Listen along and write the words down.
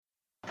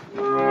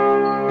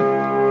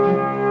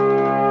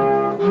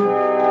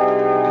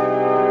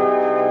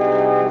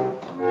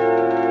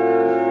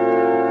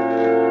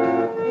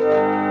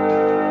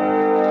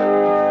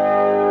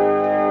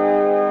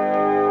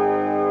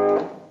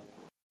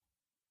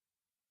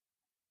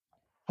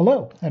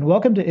Hello, and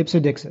welcome to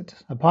Ipsa Dixit,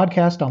 a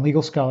podcast on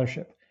legal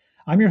scholarship.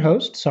 I'm your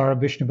host,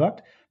 Saurabh Vishnubhakt,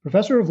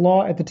 professor of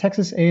law at the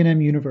Texas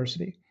A&M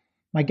University.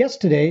 My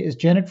guest today is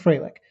Janet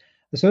Froelich,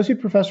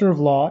 associate professor of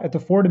law at the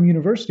Fordham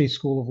University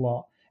School of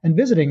Law and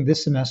visiting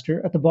this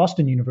semester at the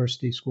Boston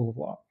University School of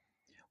Law.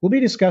 We'll be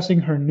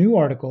discussing her new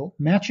article,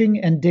 Matching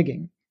and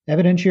Digging,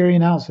 Evidentiary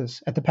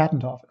Analysis at the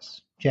Patent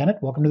Office. Janet,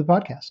 welcome to the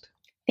podcast.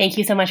 Thank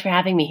you so much for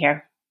having me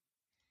here.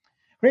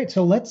 Great.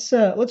 So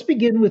let's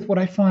begin with what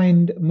I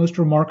find most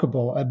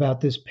remarkable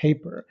about this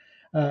paper.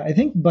 I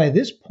think by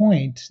this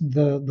point,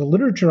 the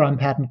literature on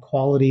patent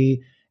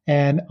quality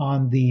and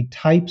on the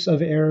types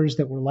of errors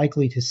that we're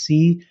likely to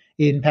see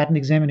in patent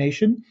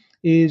examination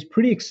is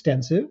pretty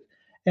extensive.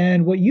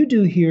 And what you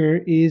do here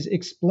is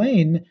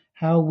explain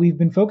how we've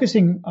been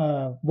focusing,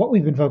 what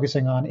we've been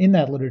focusing on in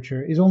that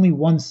literature is only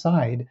one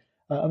side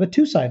of a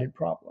two-sided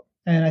problem.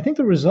 And I think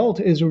the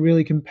result is a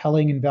really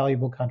compelling and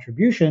valuable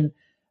contribution.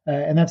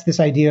 And that's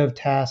this idea of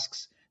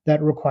tasks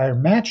that require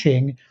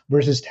matching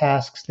versus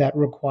tasks that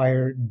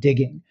require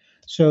digging.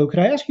 So could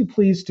I ask you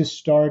please to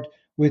start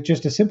with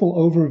just a simple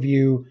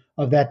overview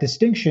of that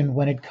distinction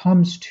when it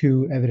comes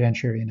to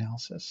evidentiary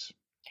analysis?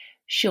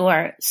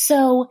 Sure.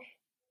 So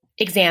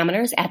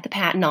examiners at the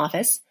Patent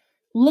Office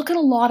look at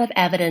a lot of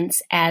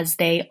evidence as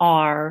they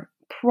are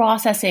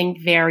processing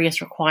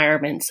various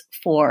requirements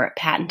for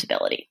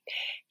patentability.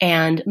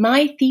 And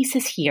my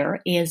thesis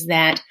here is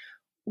that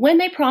when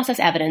they process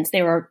evidence,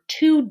 there are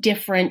two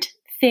different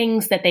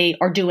things that they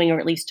are doing,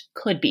 or at least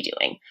could be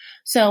doing.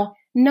 So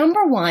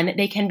number one,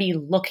 they can be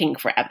looking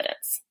for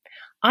evidence.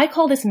 I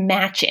call this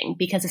matching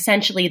because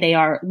essentially they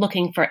are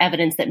looking for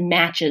evidence that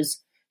matches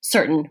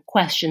certain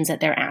questions that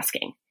they're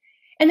asking.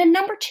 And then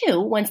number two,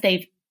 once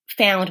they've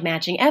found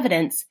matching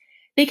evidence,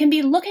 they can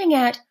be looking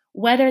at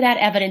whether that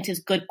evidence is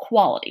good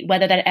quality,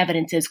 whether that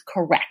evidence is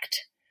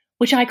correct,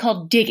 which I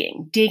call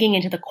digging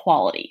into the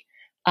quality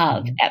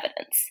of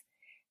evidence.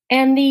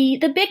 And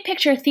the big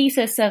picture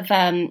thesis of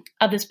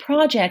this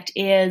project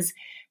is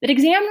that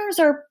examiners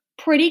are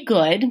pretty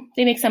good.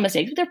 They make some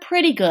mistakes, but they're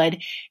pretty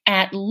good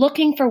at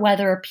looking for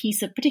whether a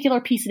particular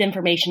piece of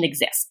information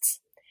exists.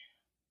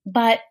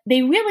 But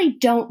they really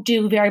don't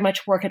do very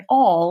much work at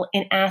all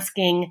in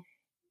asking,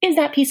 is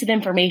that piece of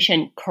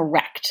information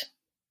correct?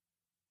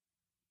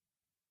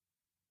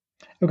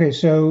 Okay,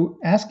 so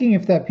asking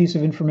if that piece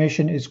of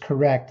information is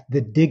correct,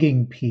 the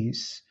digging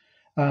piece.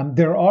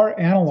 There are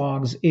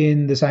analogs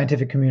in the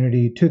scientific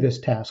community to this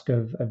task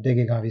of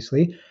digging,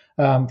 obviously.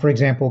 For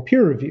example,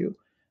 peer review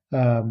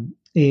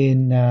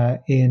in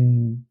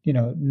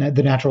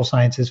the natural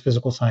sciences,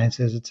 physical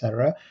sciences, et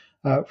cetera,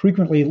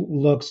 frequently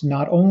looks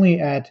not only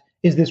at,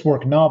 is this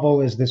work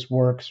novel? Is this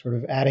work sort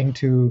of adding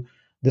to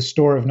the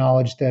store of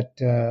knowledge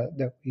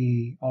that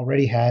we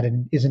already had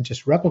and isn't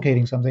just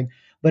replicating something,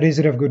 but is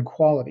it of good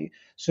quality?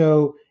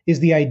 So is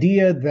the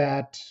idea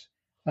that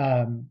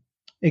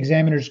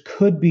examiners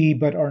could be,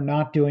 but are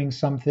not doing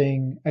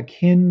something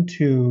akin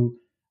to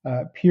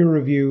peer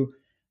review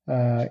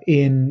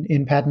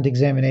in patent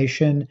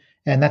examination,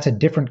 and that's a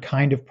different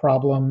kind of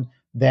problem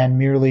than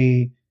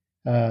merely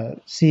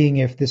seeing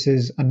if this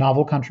is a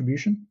novel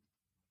contribution?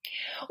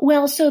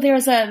 Well, so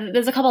there's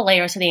a couple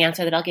layers to the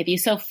answer that I'll give you.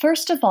 So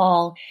first of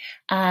all,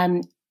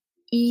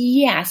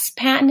 yes,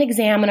 patent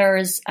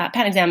examiners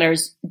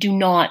do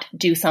not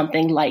do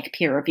something like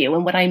peer review,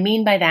 and what I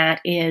mean by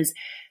that is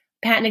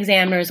patent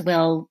examiners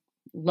will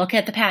look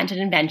at the patented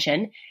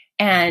invention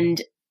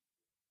and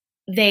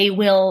they're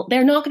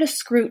not going to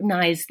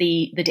scrutinize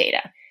the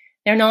data.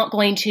 They're not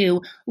going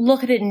to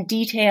look at it in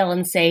detail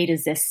and say,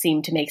 does this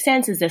seem to make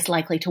sense? Is this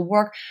likely to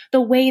work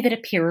the way that a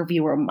peer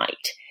reviewer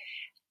might?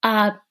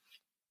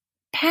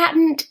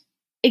 Patent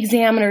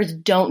examiners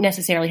don't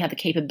necessarily have the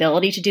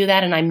capability to do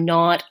that, and I'm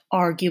not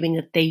arguing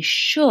that they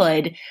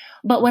should.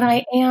 But what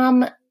I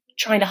am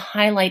trying to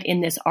highlight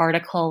in this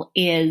article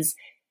is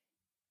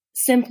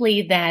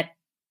simply that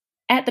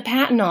at the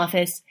Patent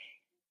Office,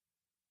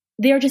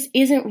 there just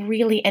isn't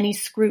really any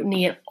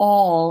scrutiny at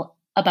all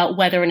about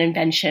whether an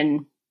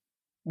invention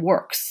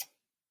works.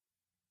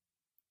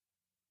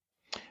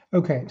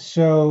 Okay,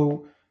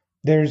 so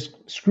there's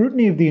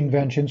scrutiny of the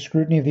invention,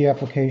 scrutiny of the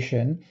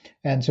application,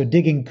 and so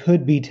digging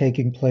could be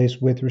taking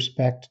place with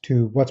respect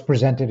to what's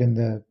presented in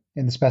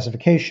the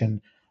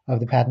specification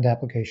of the patent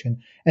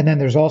application. And then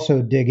there's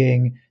also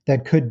digging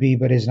that could be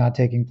but is not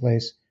taking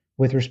place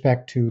with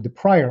respect to the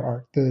prior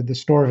art, the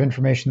store of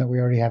information that we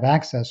already have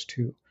access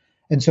to.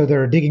 And so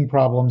there are digging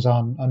problems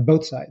on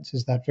both sides.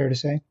 Is that fair to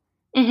say?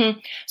 Mm-hmm.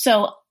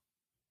 So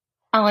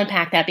I'll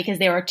unpack that because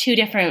there are two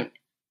different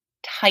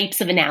types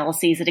of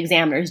analyses that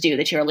examiners do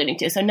that you're alluding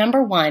to. So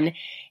number one,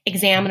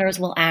 examiners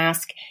will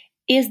ask,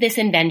 is this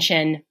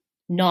invention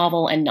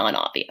novel and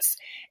non-obvious?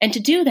 And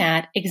to do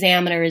that,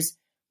 examiners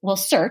will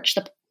search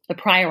the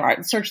prior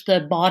art, search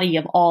the body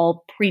of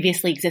all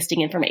previously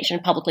existing information,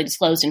 publicly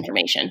disclosed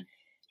information,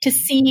 to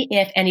see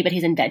if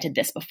anybody's invented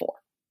this before.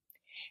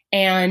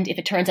 And if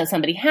it turns out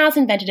somebody has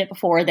invented it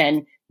before,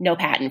 then no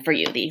patent for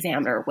you. The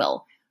examiner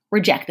will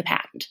reject the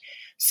patent.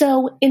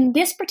 So in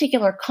this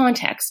particular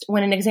context,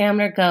 when an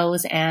examiner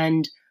goes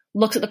and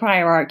looks at the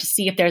prior art to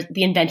see if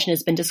the invention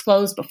has been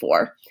disclosed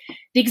before.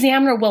 The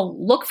examiner will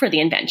look for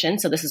the invention.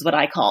 So this is what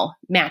I call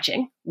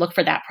matching, look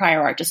for that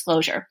prior art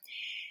disclosure.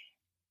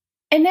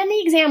 And then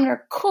the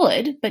examiner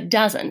could, but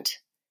doesn't,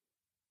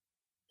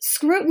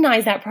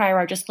 scrutinize that prior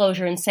art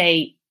disclosure and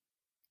say,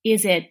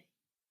 is it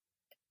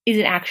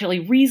actually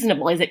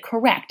reasonable? Is it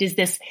correct?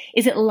 Is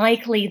it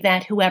likely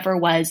that whoever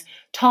was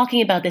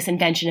talking about this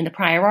invention in the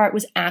prior art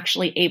was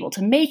actually able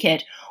to make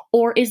it?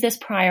 Or is this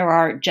prior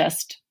art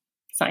just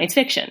science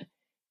fiction?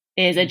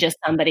 Is it just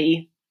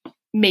somebody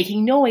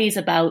making noise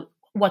about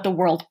what the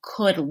world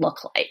could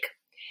look like?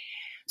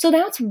 So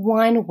that's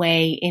one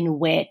way in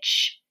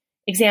which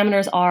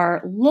examiners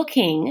are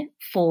looking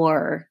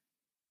for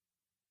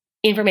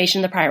information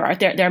in the prior art.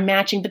 They're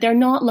matching, but they're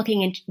not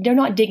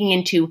digging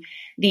into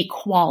the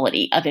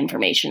quality of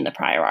information in the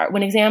prior art.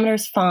 When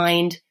examiners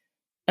find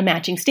a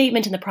matching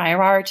statement in the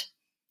prior art,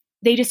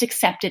 they just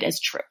accept it as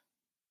true.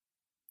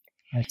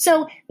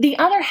 So the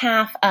other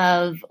half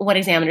of what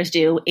examiners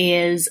do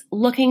is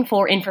looking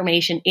for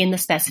information in the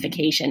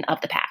specification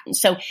of the patent.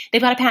 So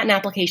they've got a patent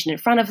application in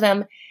front of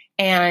them,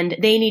 and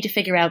they need to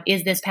figure out,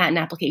 is this patent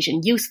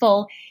application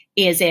useful?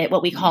 Is it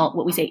what we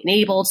say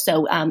enabled?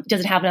 So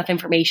does it have enough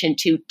information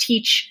to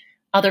teach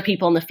other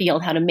people in the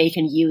field how to make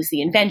and use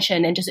the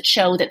invention? And does it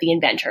show that the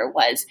inventor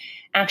was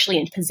actually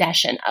in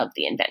possession of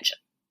the invention?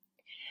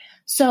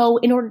 So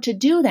in order to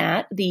do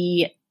that,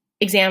 the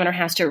examiner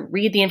has to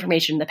read the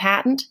information in the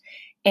patent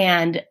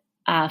and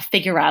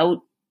figure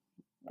out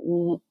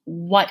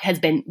what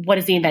is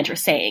the inventor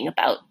saying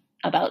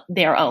about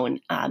their own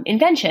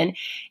invention,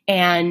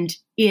 and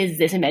is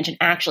this invention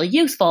actually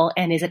useful,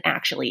 and is it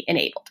actually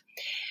enabled?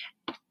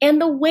 And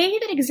the way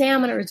that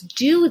examiners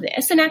do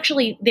this, and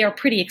actually they're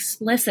pretty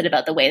explicit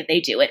about the way that they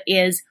do it,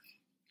 is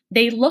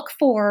they look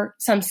for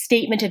some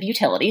statement of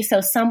utility. So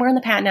somewhere in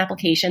the patent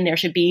application, there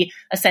should be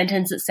a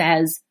sentence that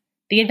says,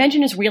 the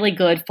invention is really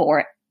good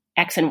for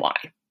X and Y,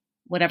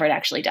 whatever it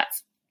actually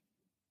does.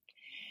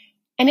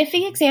 And if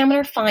the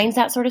examiner finds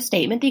that sort of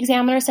statement, the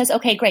examiner says,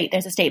 okay, great,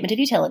 there's a statement of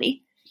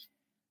utility.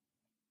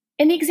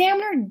 And the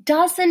examiner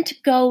doesn't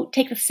go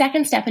take the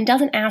second step and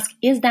doesn't ask,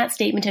 is that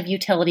statement of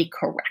utility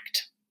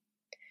correct?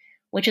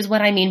 Which is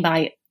what I mean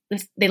by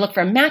this. They look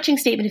for a matching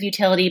statement of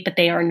utility, but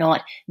they are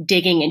not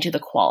digging into the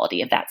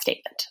quality of that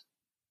statement.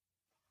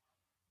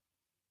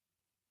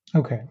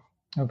 Okay.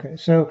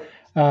 So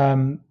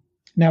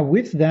now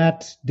with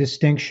that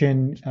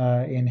distinction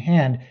in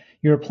hand,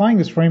 you're applying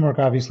this framework,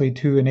 obviously,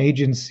 to an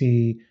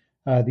agency,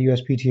 the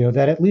USPTO,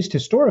 that at least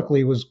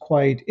historically was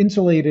quite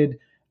insulated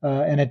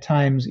and at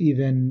times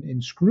even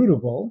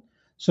inscrutable.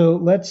 So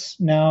let's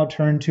now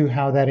turn to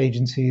how that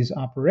agency's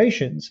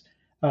operations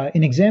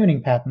in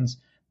examining patents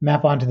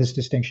map onto this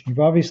distinction. You've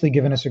obviously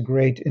given us a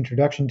great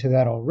introduction to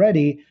that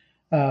already,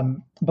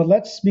 but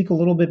let's speak a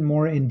little bit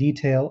more in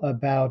detail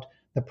about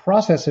the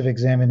process of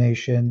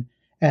examination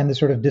and the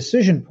sort of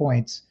decision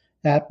points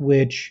at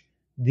which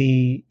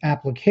the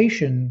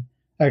applicant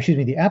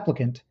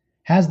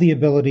has the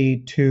ability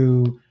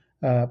to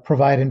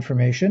provide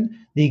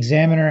information. The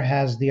examiner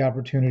has the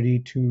opportunity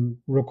to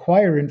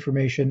require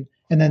information,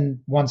 and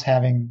then once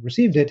having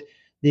received it,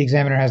 the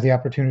examiner has the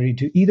opportunity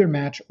to either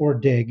match or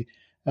dig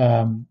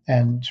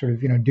and sort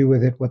of do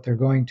with it what they're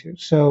going to.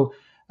 So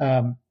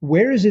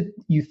where is it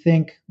you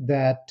think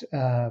that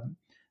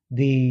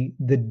the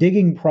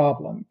digging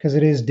problem, because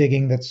it is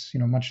digging that's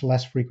much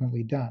less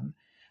frequently done,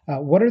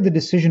 what are the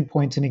decision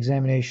points in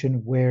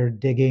examination where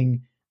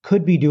digging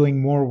could be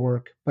doing more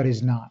work but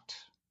is not?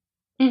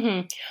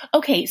 Mm-hmm.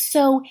 Okay,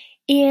 so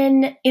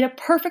in a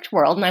perfect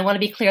world, and I want to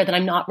be clear that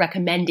I'm not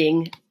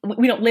recommending,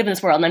 we don't live in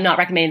this world, and I'm not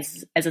recommending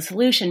this as a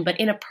solution, but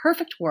in a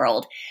perfect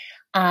world,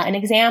 an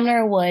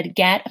examiner would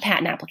get a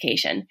patent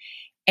application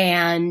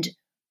and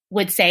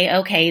would say,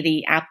 okay,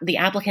 the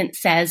applicant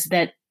says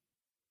that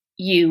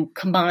you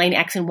combine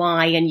X and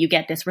Y and you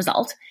get this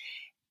result.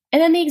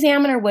 And then the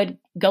examiner would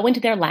go into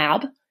their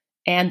lab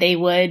and they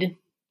would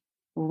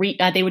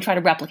try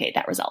to replicate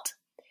that result.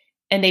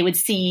 And they would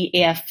see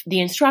if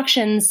the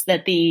instructions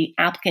that the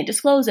applicant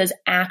discloses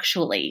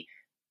actually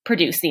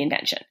produce the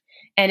invention.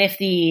 And if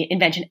the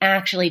invention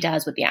actually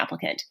does what the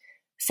applicant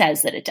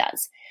says that it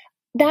does.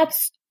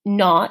 That's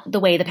not the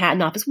way the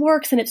Patent Office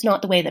works, and it's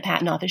not the way the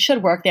Patent Office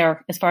should work.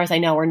 There, as far as I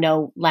know, are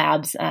no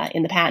labs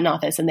in the Patent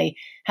Office, and they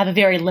have a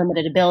very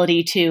limited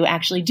ability to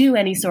actually do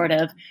any sort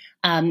of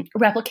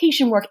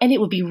replication work, and it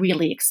would be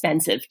really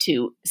expensive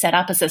to set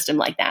up a system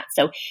like that.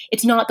 So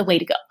it's not the way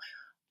to go.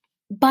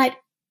 But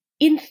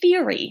in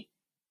theory,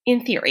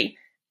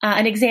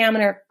 an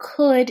examiner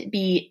could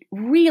be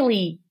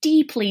really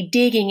deeply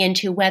digging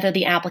into whether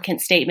the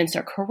applicant's statements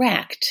are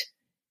correct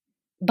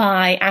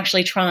by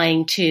actually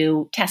trying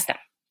to test them.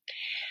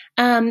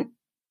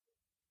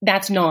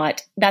 That's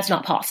not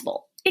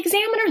possible.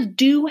 Examiners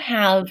do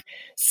have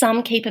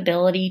some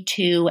capability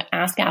to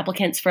ask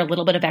applicants for a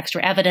little bit of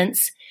extra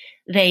evidence.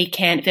 They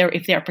can,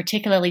 if they're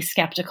particularly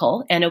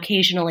skeptical, and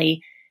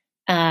occasionally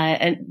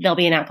and there'll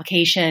be an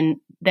application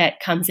that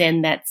comes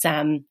in that's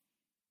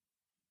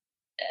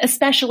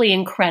especially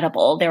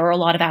incredible. There are a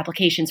lot of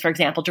applications, for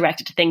example,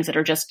 directed to things that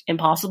are just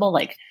impossible,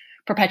 like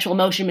perpetual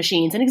motion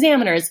machines, and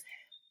examiners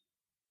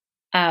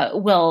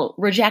will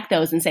reject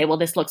those and say, well,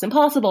 this looks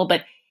impossible,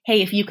 but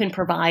hey, if you can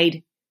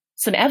provide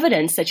some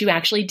evidence that you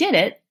actually did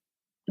it,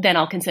 then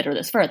I'll consider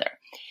this further.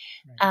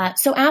 Right.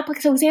 So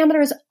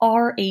examiners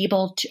are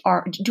able to,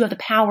 do have the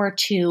power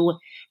to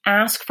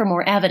ask for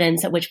more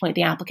evidence, at which point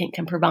the applicant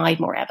can provide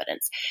more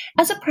evidence.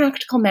 As a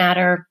practical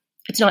matter,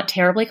 it's not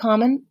terribly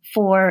common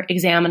for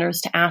examiners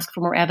to ask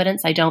for more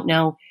evidence. I don't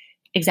know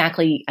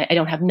exactly, I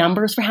don't have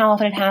numbers for how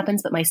often it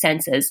happens, but my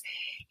sense is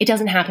it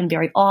doesn't happen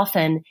very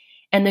often.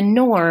 And the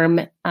norm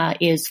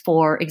is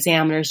for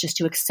examiners just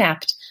to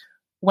accept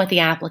what the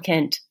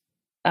applicant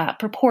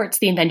purports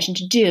the invention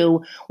to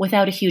do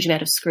without a huge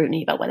amount of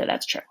scrutiny about whether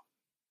that's true.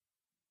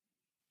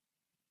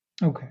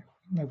 Okay.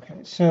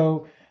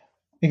 So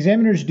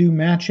examiners do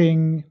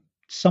matching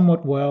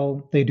somewhat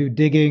well. They do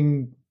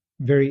digging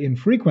very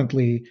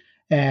infrequently,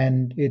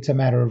 and it's a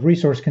matter of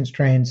resource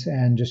constraints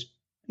and just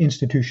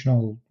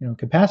institutional,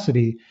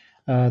 capacity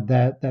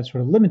that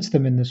sort of limits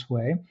them in this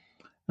way.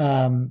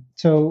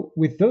 So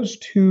with those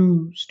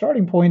two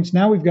starting points,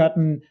 now we've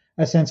gotten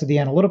a sense of the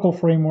analytical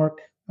framework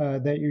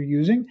that you're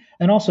using,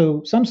 and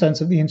also some sense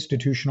of the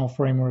institutional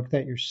framework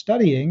that you're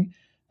studying.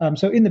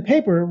 So in the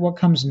paper, what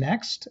comes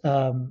next,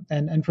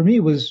 and for me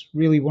was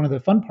really one of the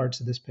fun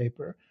parts of this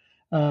paper,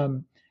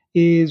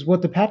 is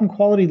what the patent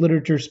quality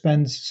literature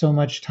spends so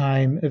much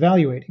time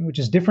evaluating, which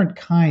is different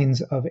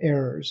kinds of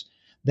errors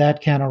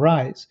that can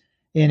arise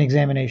in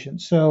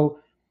examinations. So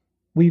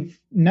we've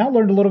now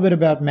learned a little bit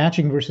about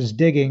matching versus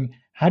digging.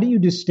 How do you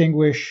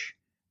distinguish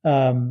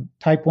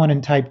type 1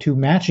 and type 2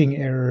 matching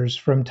errors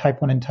from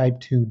type 1 and type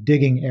 2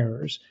 digging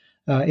errors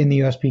in the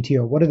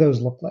USPTO? What do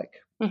those look like?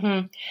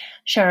 Mm-hmm.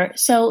 Sure.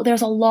 So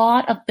there's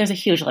a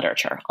huge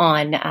literature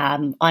on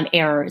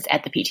errors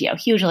at the PTO,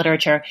 huge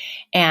literature.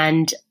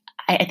 And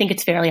I think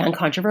it's fairly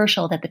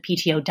uncontroversial that the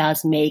PTO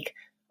does make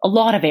a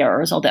lot of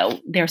errors, although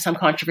there's some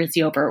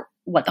controversy over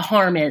what the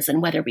harm is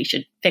and whether we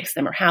should fix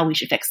them or how we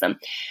should fix them.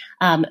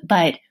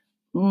 But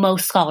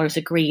most scholars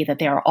agree that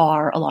there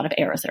are a lot of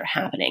errors that are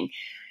happening.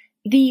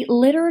 The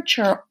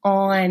literature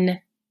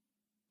on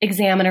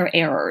examiner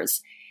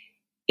errors,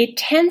 it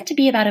tends to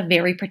be about a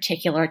very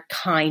particular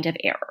kind of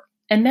error.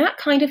 And that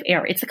kind of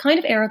error, it's the kind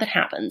of error that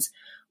happens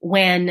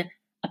when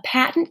a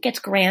patent gets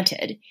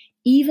granted,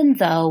 even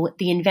though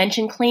the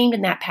invention claimed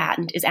in that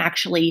patent is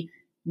actually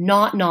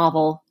not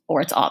novel or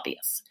it's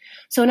obvious.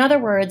 So in other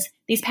words,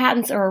 these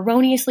patents are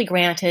erroneously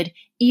granted,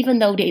 even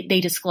though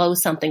they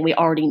disclose something we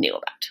already knew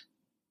about.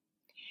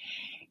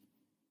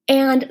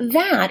 And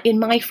that, in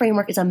my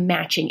framework, is a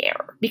matching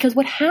error. Because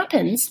what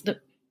happens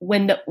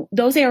when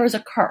those errors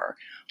occur,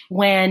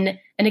 when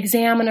an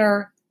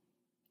examiner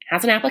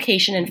has an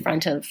application in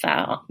front of,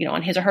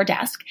 on his or her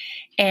desk,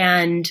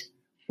 and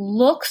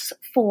looks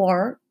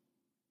for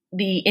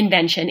the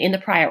invention in the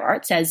prior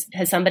art, says,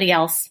 has somebody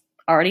else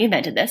already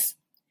invented this,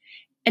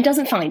 and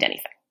doesn't find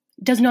anything,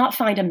 does not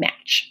find a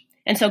match,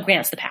 and so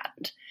grants the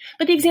patent.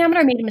 But the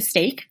examiner made a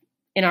mistake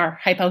in our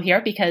hypo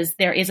here because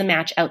there is a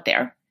match out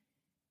there.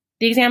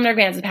 The examiner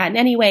grants the patent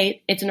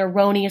anyway. It's an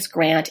erroneous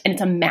grant, and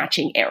it's a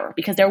matching error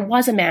because there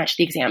was a match,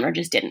 the examiner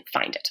just didn't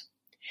find it.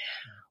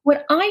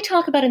 What I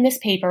talk about in this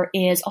paper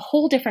is a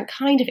whole different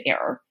kind of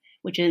error,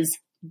 which is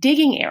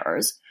digging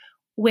errors,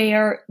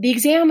 where the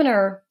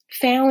examiner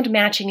found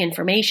matching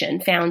information,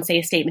 found, say,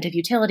 a statement of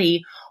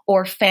utility,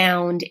 or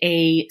found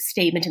a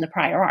statement in the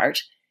prior art,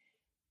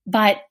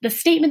 but the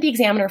statement the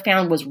examiner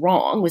found was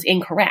wrong, was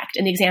incorrect,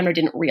 and the examiner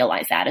didn't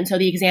realize that. And so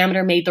the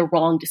examiner made the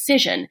wrong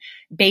decision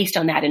based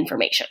on that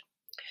information.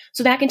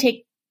 So that can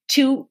take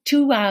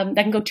that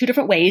can go two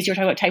different ways. You're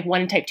talking about type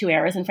 1 and type 2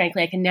 errors, and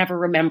frankly, I can never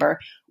remember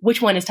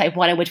which one is type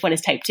 1 and which one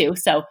is type 2.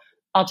 So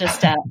I'll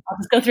just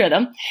go through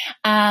them.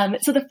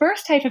 So the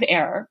first type of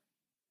error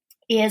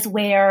is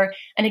where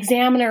an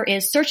examiner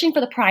is searching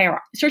the prior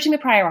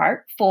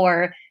art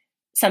for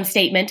some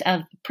statement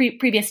of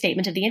previous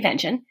statement of the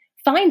invention,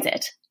 finds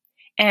it,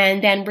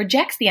 and then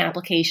rejects the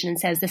application and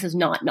says, this is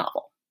not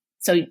novel,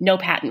 so no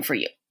patent for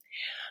you.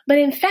 But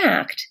in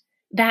fact,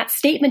 that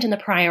statement in the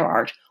prior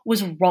art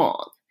was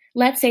wrong.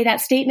 Let's say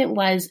that statement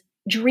was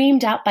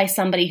dreamed up by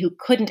somebody who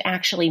couldn't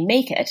actually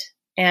make it,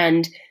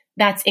 and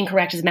that's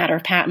incorrect as a matter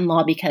of patent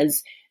law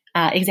because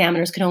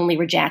examiners can only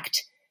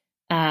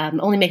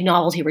make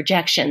novelty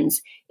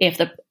rejections if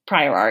the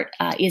prior art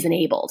is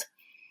enabled.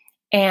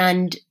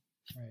 And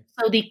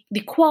so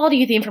the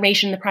quality of the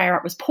information in the prior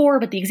art was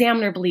poor, but the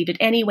examiner believed it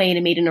anyway, and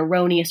it made an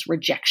erroneous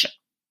rejection.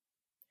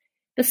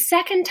 The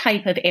second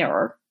type of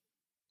error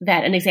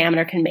that an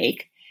examiner can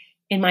make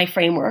in my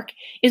framework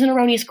is an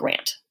erroneous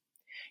grant.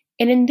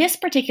 And in this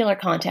particular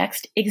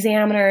context, the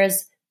examiner,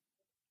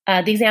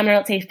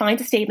 let's say,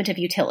 finds a statement of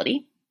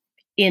utility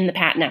in the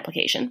patent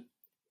application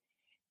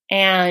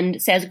and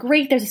says,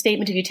 great, there's a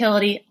statement of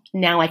utility,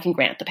 now I can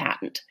grant the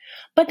patent.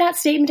 But that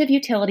statement of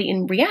utility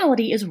in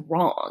reality is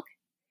wrong.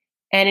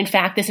 And in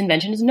fact, this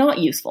invention is not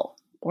useful,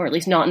 or at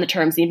least not in the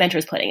terms the inventor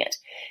is putting it.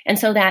 And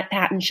so that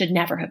patent should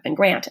never have been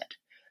granted.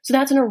 So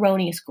that's an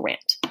erroneous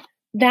grant.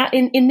 That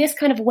in this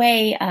kind of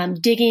way,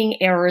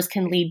 digging errors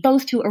can lead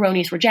both to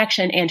erroneous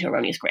rejection and to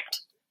erroneous grant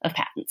of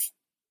patents.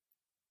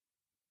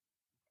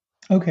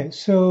 Okay,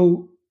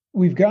 so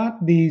we've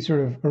got the sort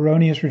of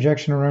erroneous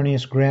rejection,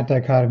 erroneous grant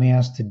dichotomy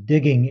as to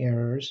digging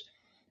errors.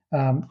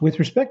 With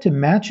respect to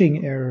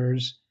matching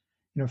errors,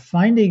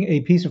 finding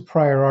a piece of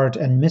prior art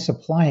and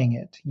misapplying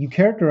it, you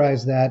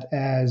characterize that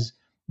as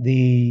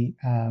the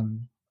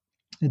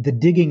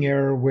digging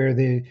error where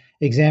the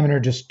examiner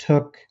just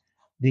took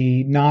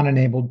the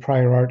non-enabled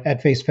prior art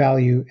at face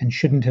value and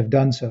shouldn't have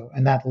done so,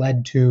 and that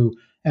led to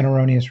an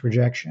erroneous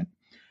rejection.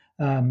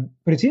 But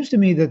it seems to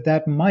me that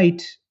that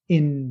might,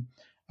 in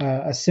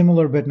a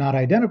similar but not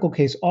identical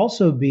case,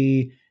 also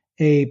be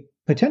a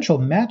potential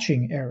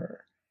matching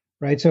error,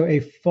 right? So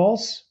a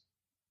false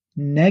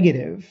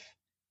negative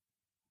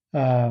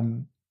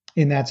in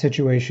that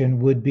situation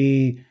would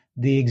be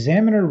the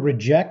examiner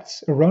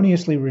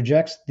erroneously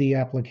rejects the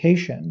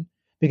application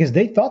because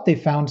they thought they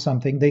found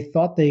something, they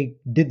thought they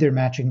did their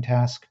matching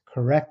task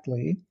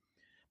correctly,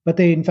 but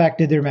they in fact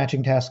did their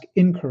matching task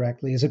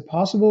incorrectly. Is it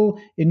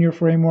possible in your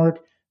framework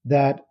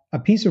that a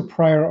piece of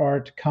prior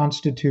art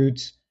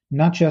constitutes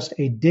not just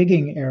a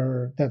digging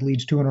error that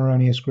leads to an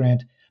erroneous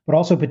grant, but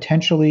also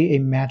potentially a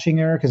matching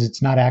error because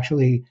it's not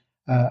actually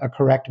a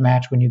correct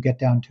match when you get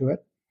down to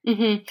it?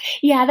 Mm-hmm.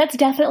 Yeah, that's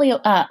definitely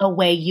a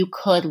way you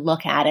could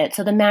look at it.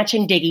 So the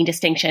matching digging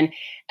distinction,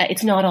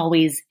 it's not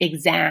always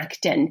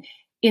exact. And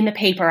in the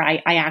paper,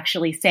 I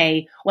actually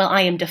say, well,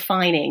 I am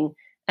defining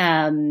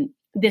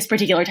this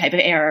particular type of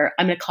error.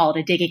 I'm going to call it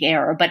a digging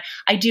error, but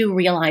I do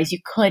realize you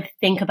could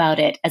think about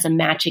it as a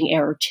matching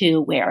error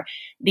too, where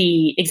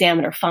the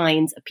examiner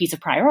finds a piece of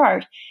prior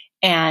art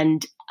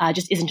and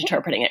just isn't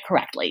interpreting it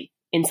correctly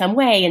in some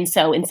way. And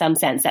so in some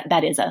sense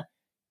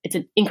it's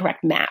an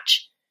incorrect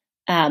match.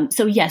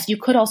 So yes, you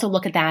could also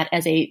look at that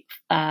as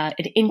an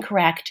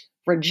incorrect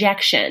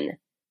rejection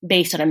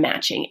based on a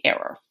matching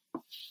error.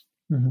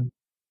 Mm-hmm.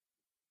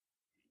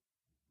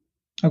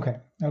 Okay.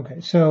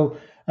 So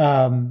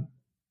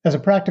as a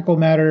practical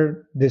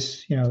matter,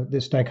 this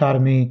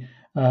dichotomy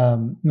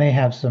may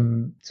have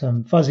some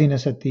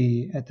fuzziness at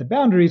the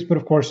boundaries, but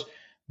of course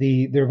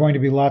there are going to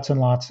be lots and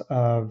lots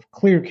of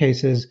clear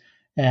cases,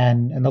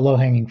 and the low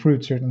hanging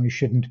fruit certainly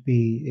shouldn't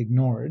be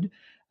ignored.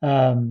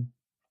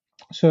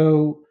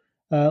 So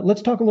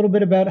let's talk a little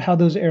bit about how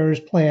those errors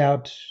play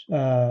out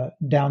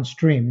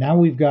downstream. Now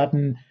we've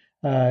gotten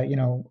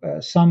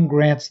some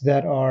grants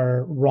that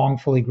are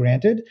wrongfully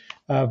granted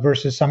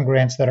versus some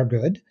grants that are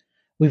good.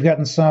 We've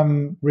gotten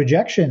some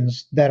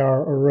rejections that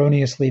are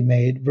erroneously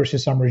made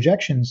versus some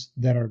rejections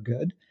that are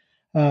good.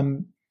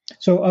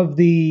 So of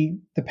the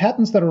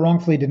patents that are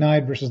wrongfully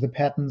denied versus the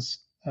patents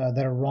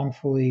that are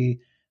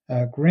wrongfully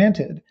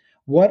granted,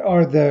 what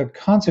are the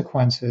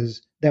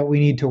consequences that we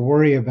need to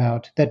worry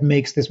about that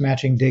makes this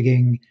matching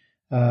digging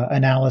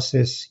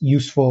analysis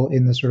useful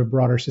in the sort of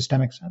broader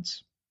systemic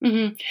sense?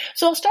 Mm-hmm.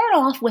 So I'll start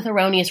off with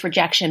erroneous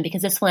rejection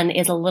because this one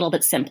is a little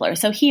bit simpler.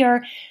 So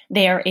here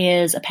there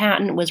is a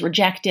patent was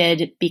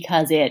rejected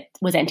because it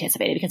was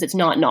anticipated, because it's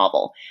not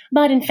novel.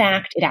 But in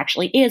fact, it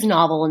actually is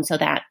novel. And so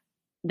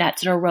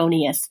that's an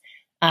erroneous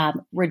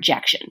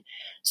rejection.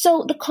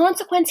 So the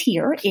consequence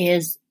here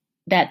is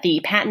that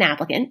the patent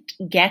applicant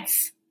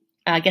gets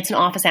an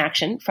office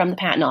action from the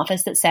patent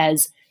office that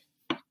says,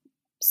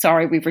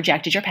 sorry, we've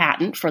rejected your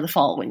patent for the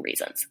following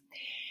reasons.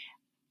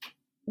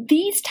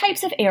 These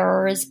types of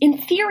errors, in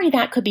theory,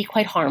 that could be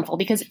quite harmful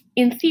because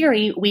in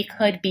theory, we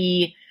could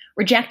be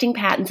rejecting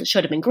patents that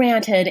should have been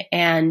granted.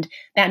 And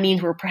that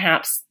means we're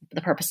perhaps the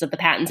purpose of the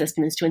patent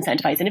system is to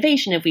incentivize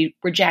innovation. If we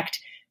reject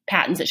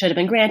patents that should have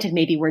been granted,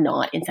 maybe we're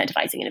not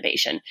incentivizing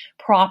innovation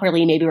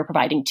properly. Maybe we're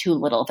providing too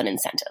little of an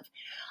incentive.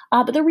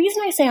 But the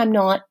reason I say I'm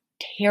not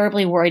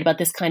terribly worried about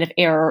this kind of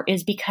error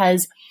is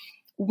because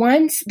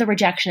once the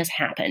rejection has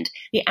happened,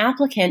 the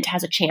applicant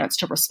has a chance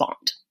to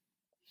respond.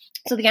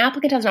 So the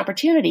applicant has an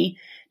opportunity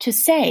to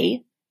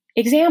say,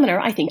 examiner,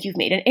 I think you've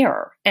made an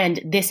error, and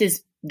this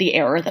is the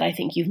error that I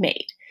think you've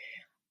made.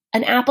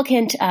 An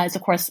applicant is,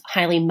 of course,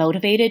 highly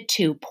motivated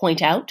to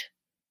point out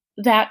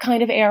that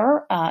kind of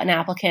error. An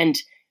applicant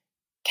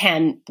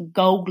can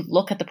go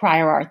look at the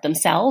prior art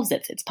themselves.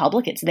 It's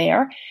public, it's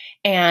there,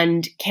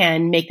 and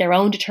can make their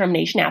own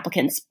determination.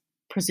 Applicants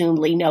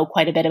presumably know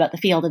quite a bit about the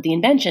field of the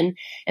invention,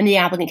 and the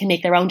applicant can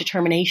make their own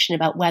determination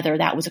about whether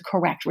that was a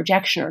correct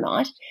rejection or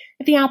not.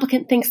 If the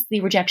applicant thinks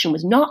the rejection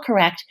was not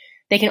correct,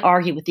 they can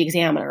argue with the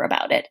examiner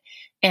about it.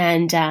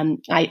 And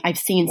I've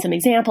seen some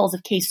examples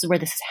of cases where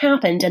this has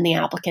happened, and the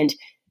applicant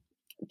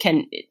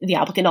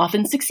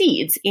often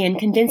succeeds in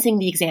convincing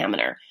the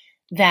examiner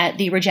that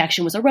the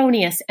rejection was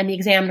erroneous, and the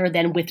examiner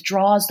then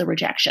withdraws the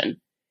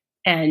rejection,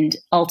 and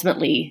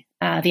ultimately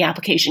the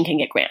application can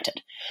get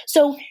granted.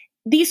 So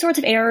these sorts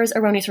of errors,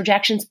 erroneous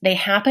rejections, they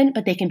happen,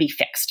 but they can be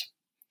fixed.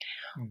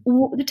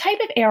 The type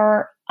of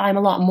error I'm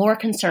a lot more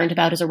concerned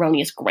about is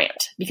erroneous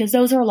grant, because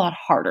those are a lot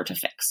harder to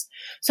fix.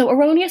 So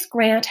erroneous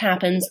grant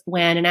happens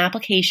when an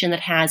application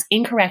that has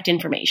incorrect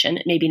information,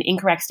 maybe an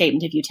incorrect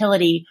statement of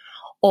utility,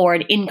 or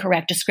an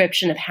incorrect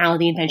description of how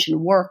the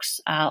invention works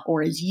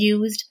or is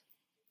used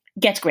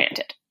gets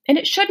granted. And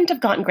it shouldn't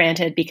have gotten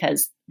granted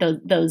because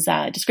those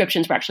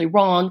descriptions were actually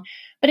wrong,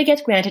 but it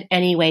gets granted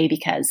anyway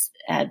because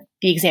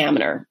the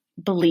examiner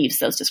believes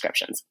those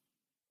descriptions.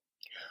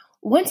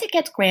 Once it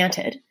gets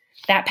granted,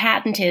 that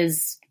patent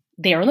is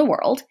there in the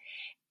world,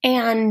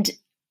 and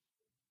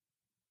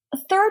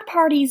third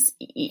parties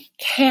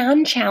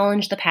can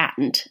challenge the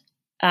patent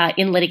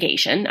in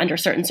litigation under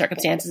certain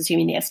circumstances,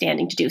 assuming they have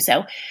standing to do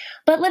so.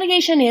 But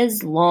litigation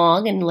is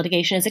long, and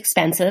litigation is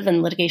expensive,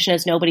 and litigation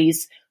is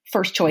nobody's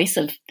first choice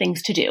of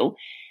things to do.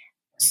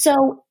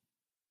 So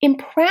in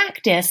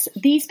practice,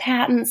 these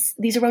patents,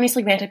 these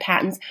erroneously granted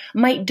patents,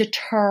 might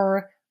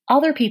deter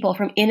other people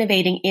from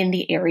innovating in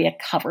the area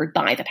covered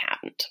by the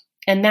patent.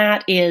 And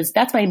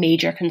that's my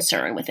major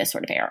concern with this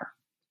sort of error.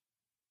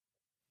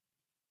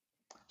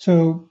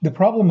 So the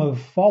problem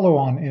of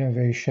follow-on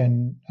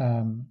innovation,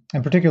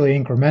 and particularly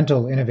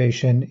incremental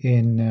innovation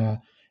in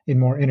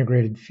more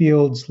integrated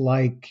fields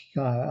like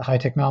high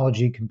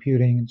technology,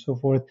 computing, and so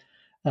forth,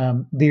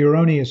 the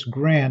erroneous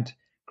grant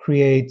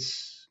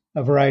creates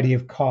a variety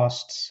of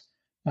costs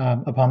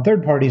upon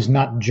third parties,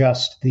 not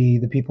just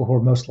the people who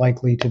are most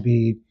likely to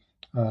be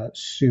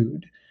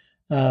sued.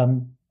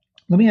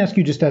 Let me ask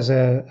you, just as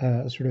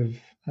a sort of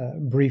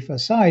brief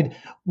aside,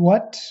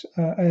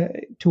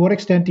 to what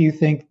extent do you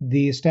think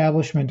the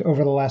establishment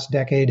over the last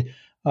decade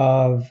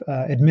of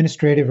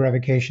administrative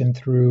revocation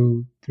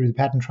through the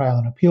Patent Trial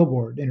and Appeal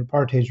Board, inter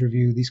partes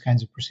review, these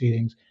kinds of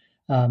proceedings,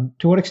 to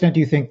what extent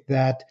do you think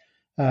that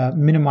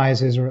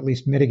minimizes or at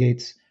least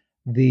mitigates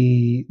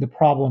the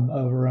problem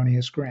of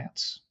erroneous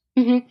grants?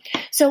 Mm-hmm.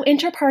 So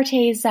inter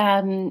partes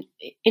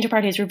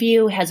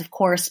review has, of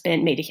course,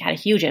 had a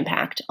huge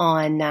impact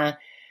on the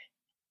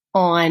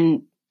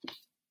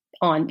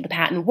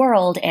patent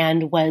world,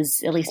 and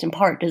was, at least in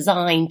part,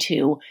 designed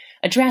to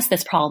address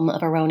this problem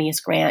of erroneous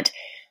grant.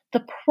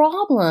 The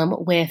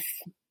problem with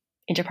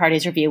inter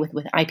partes review,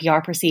 with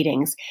IPR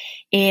proceedings,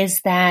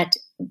 is that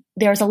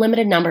there's a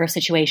limited number of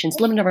situations,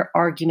 limited number of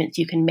arguments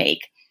you can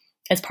make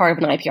as part of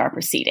an IPR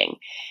proceeding.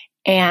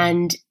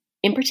 And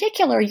in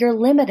particular, you're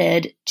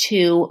limited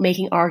to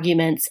making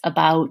arguments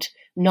about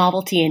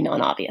novelty and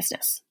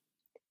non-obviousness.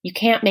 You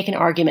can't make an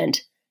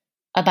argument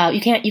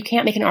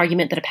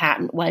that a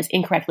patent was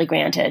incorrectly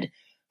granted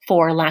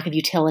for lack of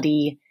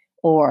utility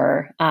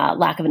or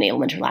lack of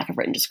enablement or lack of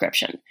written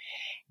description.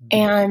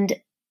 And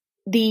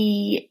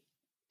so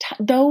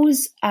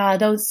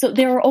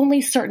there are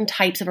only certain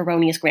types of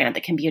erroneous grant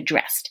that can be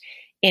addressed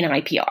in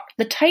IPR.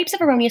 The types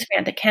of erroneous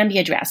grant that can be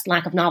addressed,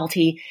 lack of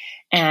novelty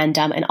and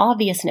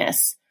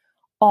obviousness,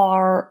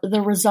 are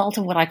the result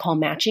of what I call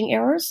matching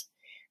errors.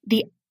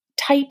 The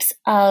types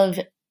of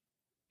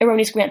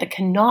erroneous grant that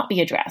cannot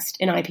be addressed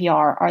in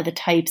IPR are the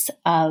types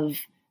of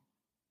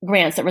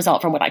grants that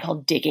result from what I call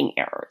digging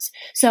errors.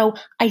 So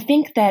I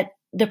think that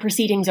the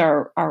proceedings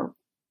are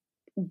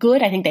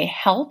good. I think they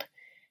help,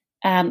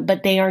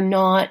 but they are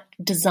not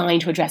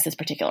designed to address this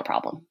particular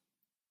problem.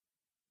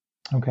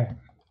 Okay.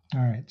 All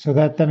right. So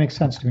that makes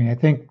sense to me. I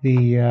think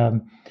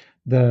the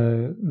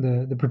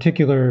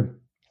particular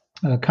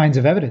kinds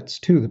of evidence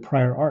too, the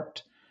prior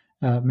art,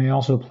 may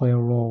also play a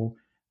role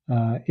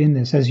in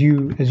this. As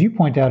you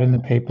point out in the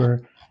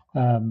paper,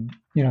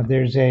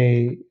 there's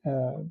a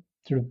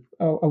sort of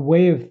a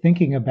way of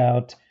thinking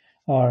about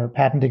our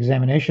patent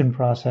examination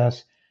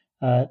process,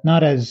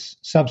 not as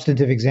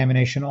substantive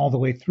examination all the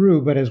way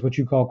through, but as what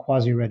you call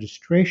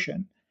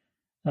quasi-registration.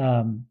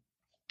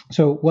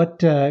 So, what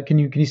can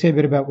you say a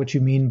bit about what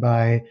you mean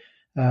by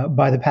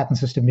the patent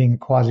system being a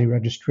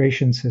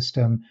quasi-registration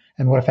system,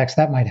 and what effects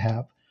that might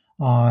have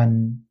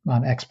on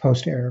ex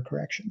post error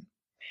correction?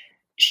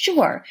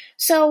 Sure.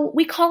 So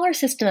we call our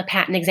system a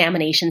patent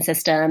examination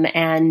system,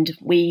 and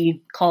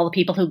we call the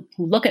people who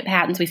look at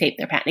patents, we say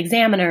they're patent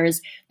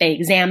examiners, they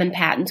examine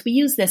patents. We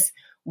use this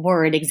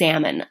word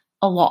examine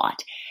a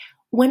lot.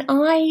 When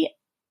I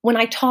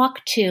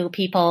talk to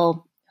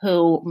people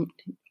who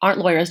aren't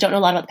lawyers, don't know a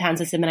lot about the patent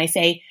system, and I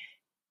say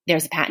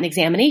there's a patent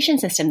examination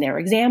system, there are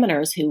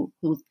examiners who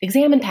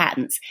examine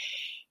patents,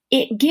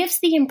 it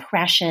gives the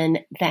impression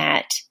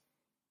that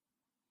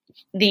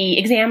the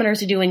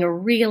examiners are doing a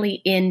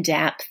really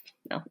in-depth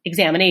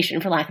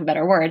examination, for lack of a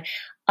better word,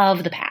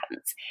 of the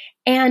patents.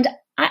 And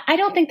I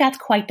don't think that's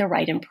quite the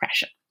right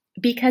impression,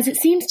 because it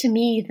seems to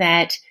me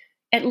that,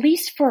 at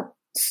least for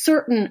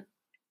certain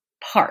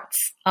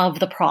parts of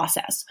the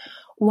process,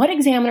 what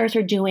examiners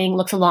are doing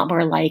looks a lot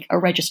more like a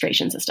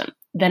registration system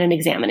than an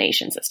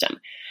examination system.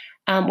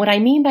 What I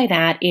mean by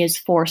that is,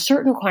 for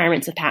certain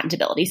requirements of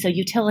patentability, so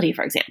utility,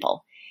 for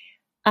example,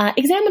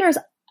 examiners,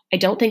 I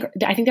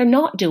think they're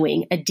not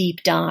doing a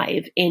deep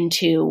dive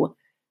into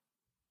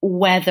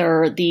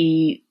whether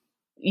the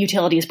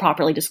utility is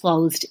properly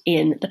disclosed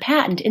in the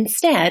patent.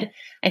 Instead,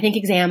 I think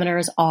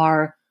examiners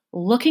are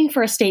looking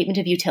for a statement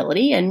of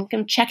utility and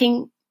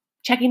checking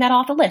that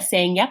off the list,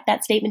 saying, yep,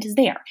 that statement is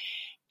there.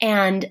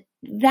 And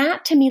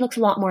that, to me, looks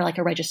a lot more like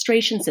a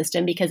registration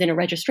system, because in a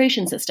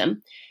registration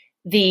system,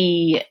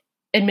 the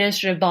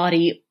administrative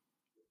body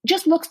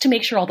just looks to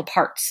make sure all the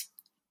parts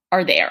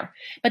are there,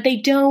 but they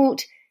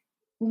don't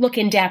look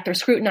in depth or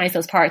scrutinize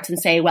those parts and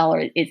say, well,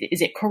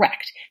 is it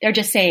correct? They're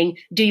just saying,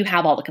 do you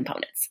have all the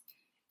components?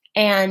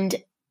 And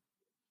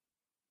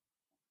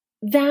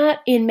that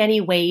in many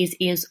ways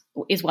is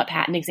what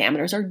patent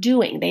examiners are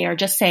doing. They are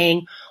just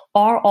saying,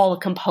 are all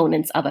the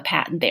components of a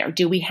patent there?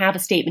 Do we have a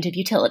statement of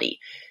utility?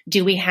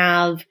 Do we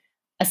have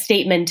a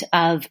statement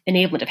of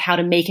enablement of how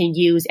to make and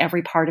use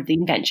every part of the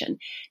invention?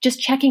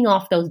 Just checking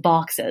off those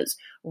boxes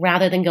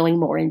rather than going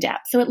more in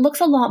depth. So it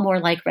looks a lot more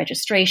like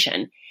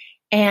registration.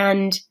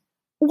 And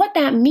what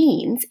that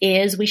means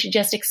is we should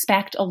just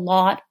expect a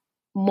lot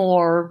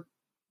more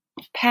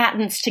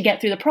patents to get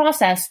through the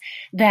process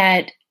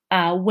that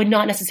would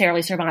not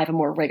necessarily survive a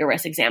more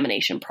rigorous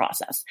examination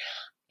process.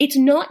 It's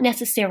not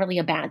necessarily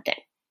a bad thing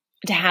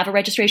to have a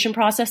registration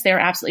process. There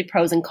are absolutely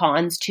pros and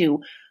cons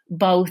to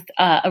both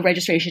a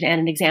registration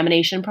and an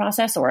examination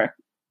process, or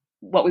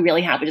what we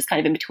really have, which is kind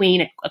of in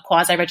between, a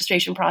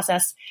quasi-registration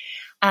process.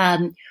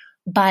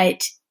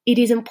 But it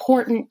is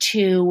important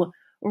to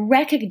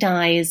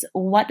recognize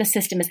what the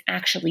system is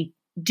actually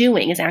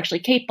doing, is actually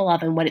capable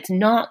of, and what it's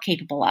not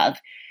capable of,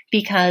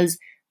 because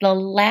the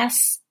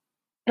less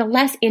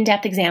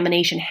in-depth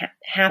examination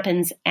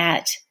happens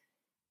at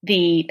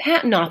the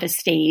patent office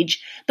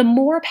stage, the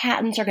more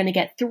patents are going to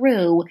get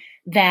through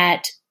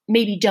that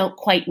maybe don't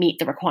quite meet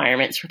the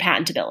requirements for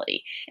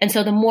patentability. And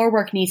so the more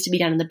work needs to be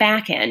done in the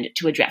back end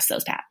to address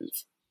those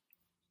patents.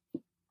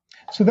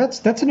 So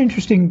that's an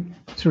interesting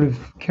sort of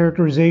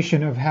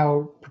characterization of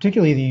how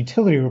particularly the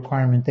utility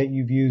requirement that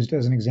you've used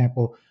as an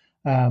example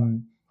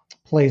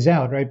plays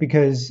out, right?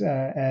 Because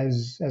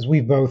as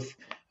we've both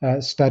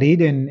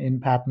studied in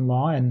patent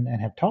law and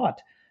have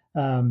taught,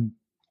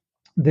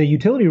 the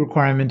utility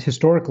requirement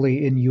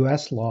historically in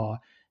U.S. law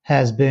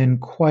has been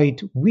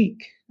quite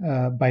weak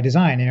by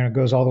design. You know, it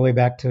goes all the way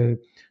back to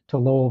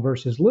Lowell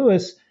versus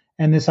Lewis,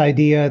 and this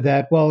idea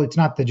that, well, it's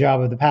not the job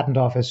of the patent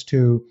office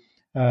to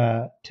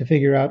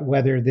figure out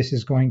whether this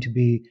is going to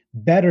be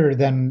better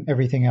than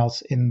everything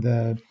else in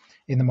the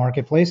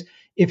marketplace.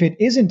 If it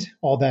isn't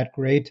all that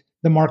great,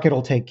 the market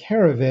will take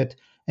care of it.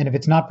 And if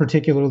it's not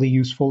particularly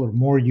useful or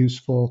more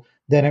useful,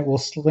 then it will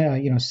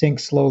sink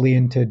slowly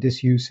into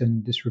disuse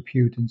and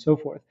disrepute and so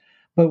forth.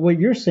 But what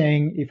you're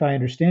saying, if I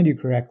understand you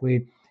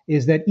correctly,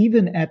 is that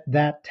even at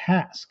that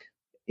task,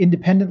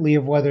 independently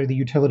of whether the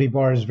utility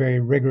bar is very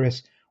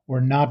rigorous or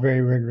not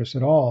very rigorous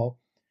at all,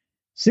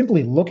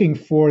 simply looking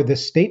for the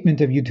statement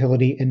of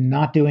utility and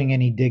not doing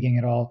any digging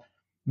at all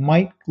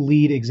might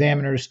lead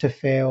examiners to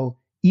fail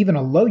even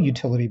a low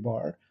utility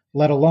bar,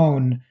 let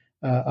alone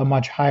a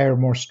much higher,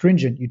 more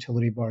stringent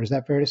utility bar. Is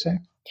that fair to say?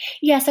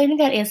 Yes, I think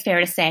that is fair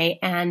to say.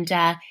 And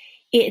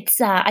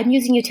I'm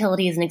using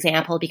utility as an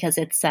example because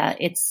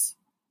it's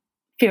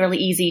fairly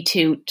easy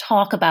to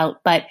talk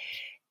about. But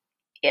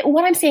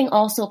what I'm saying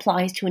also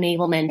applies to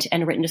enablement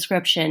and written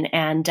description.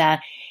 And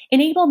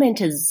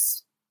enablement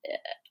is,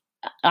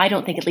 I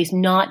don't think, at least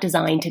not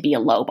designed to be a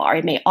low bar.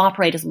 It may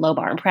operate as a low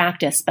bar in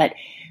practice, but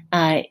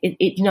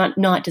it's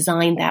not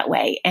designed that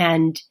way.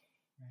 And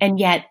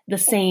yet the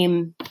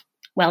same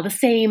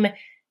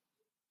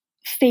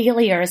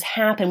failures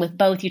happen with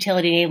both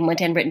utility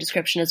enablement and written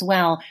description as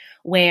well,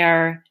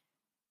 where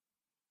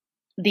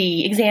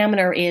the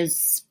examiner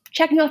is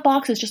checking off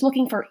boxes, just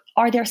looking for,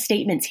 are there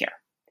statements here,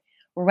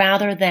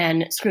 rather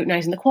than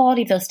scrutinizing the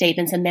quality of those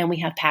statements. And then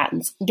we have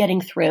patents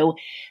getting through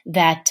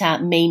that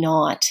may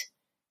not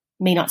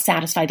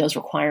satisfy those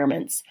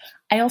requirements.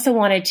 I also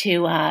wanted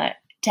to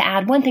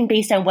add one thing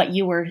based on what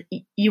you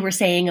were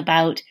saying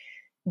about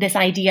this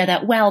idea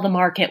that, well, the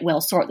market will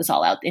sort this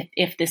all out.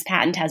 If this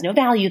patent has no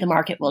value, the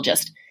market will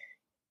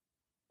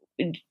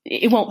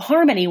it won't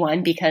harm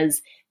anyone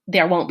because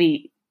there's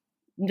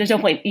no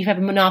point. You have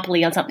a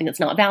monopoly on something that's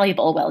not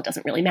valuable. Well, it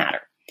doesn't really matter.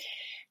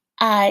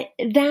 I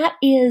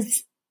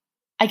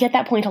get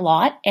that point a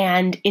lot,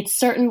 and it's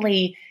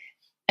certainly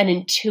an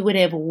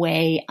intuitive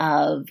way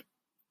of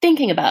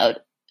thinking about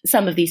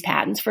some of these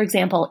patents. For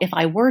example, if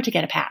I were to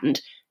get a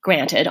patent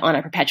granted on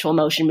a perpetual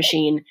motion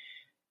machine,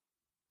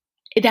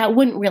 that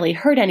wouldn't really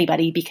hurt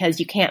anybody because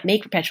you can't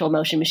make perpetual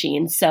motion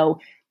machines.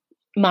 So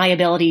my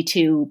ability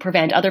to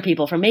prevent other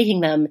people from making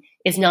them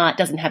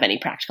doesn't have any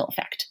practical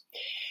effect.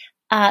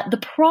 The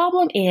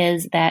problem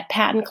is that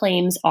patent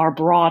claims are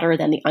broader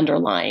than the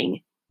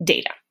underlying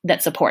data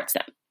that supports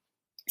them.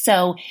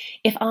 So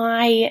if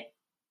I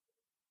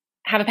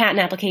have a patent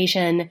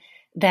application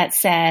that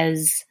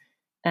says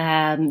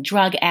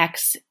drug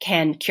X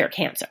can cure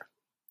cancer,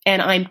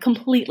 and I'm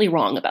completely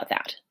wrong about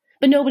that,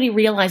 but nobody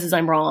realizes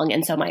I'm wrong,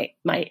 and so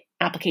my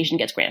application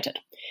gets granted.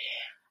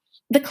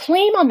 The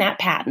claim on that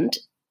patent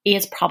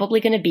is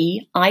probably going to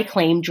be, I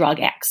claim drug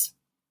X,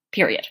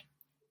 period.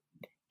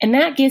 And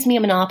that gives me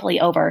a monopoly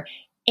over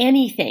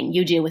anything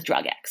you do with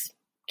drug X,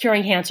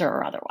 curing cancer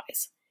or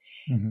otherwise.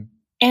 Mm-hmm.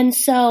 And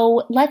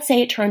so let's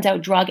say it turns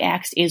out drug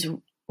X is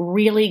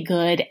really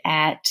good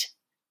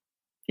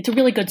it's a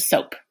really good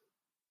soap.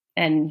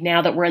 And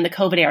now that we're in the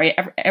COVID area,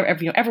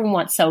 everyone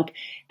wants soap,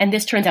 and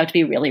this turns out to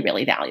be really,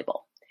 really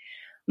valuable.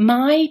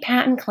 My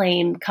patent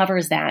claim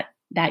covers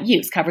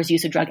covers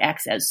use of drug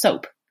X as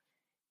soap,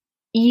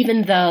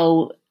 even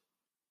though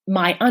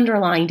my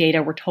underlying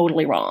data were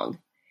totally wrong.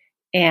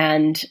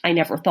 And I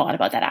never thought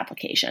about that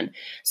application.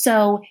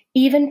 So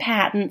even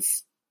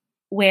patents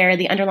where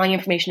the underlying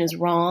information is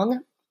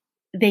wrong,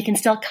 they can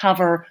still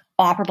cover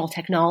operable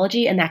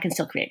technology, and that can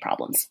still create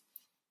problems.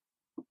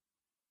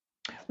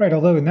 Right.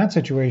 Although in that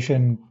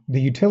situation,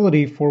 the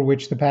utility for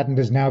which the patent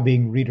is now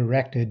being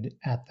redirected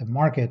at the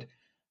market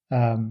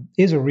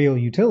is a real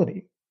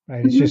utility.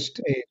 Right. It's just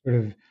a sort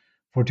of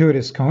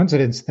fortuitous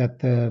coincidence that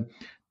the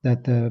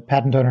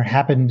patent owner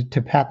happened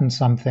to patent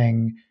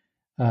something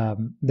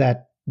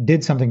that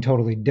did something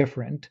totally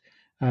different.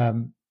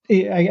 I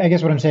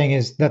guess what I'm saying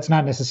is that's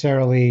not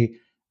necessarily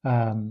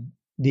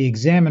the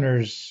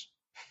examiner's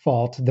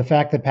fault. The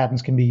fact that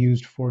patents can be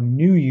used for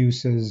new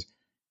uses,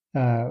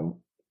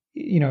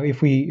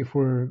 if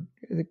we're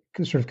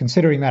sort of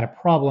considering that a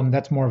problem,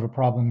 that's more of a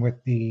problem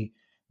with the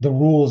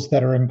rules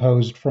that are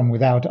imposed from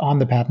without on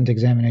the patent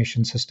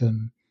examination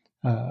system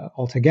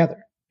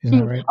altogether. Isn't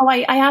that right? Oh,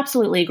 I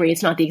absolutely agree.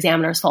 It's not the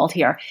examiner's fault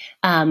here.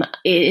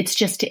 It's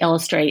just to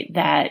illustrate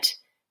that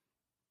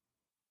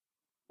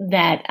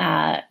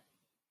an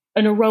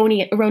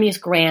erroneous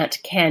grant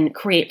can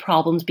create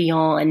problems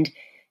beyond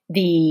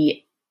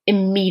the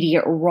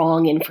immediate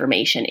wrong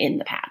information in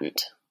the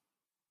patent.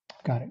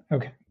 Got it.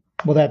 Okay.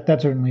 Well,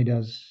 that certainly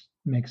does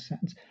make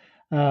sense.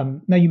 Now,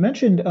 you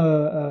mentioned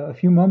a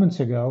few moments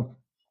ago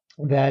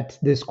that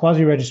this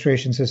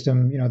quasi-registration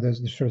system,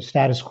 the sort of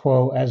status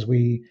quo as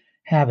we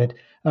have it,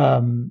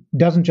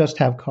 doesn't just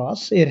have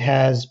costs; it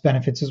has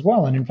benefits as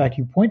well. And in fact,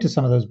 you point to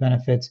some of those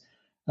benefits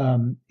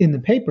in the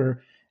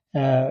paper.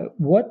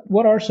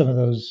 What are some of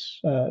those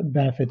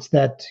benefits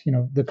that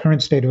the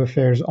current state of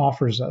affairs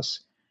offers us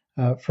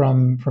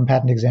from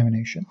patent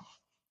examination?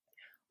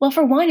 Well,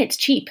 for one, it's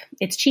cheap.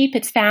 It's cheap,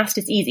 it's fast,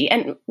 it's easy,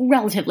 and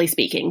relatively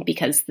speaking,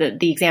 because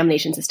the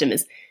examination system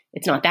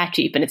it's not that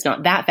cheap and it's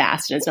not that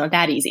fast and it's not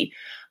that easy.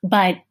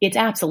 But it's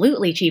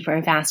absolutely cheaper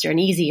and faster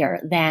and easier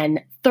than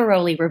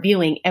thoroughly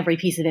reviewing every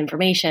piece of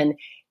information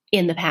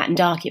in the patent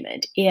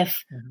document.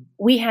 If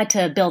we had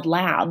to build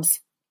labs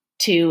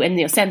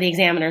and send the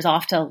examiners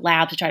off to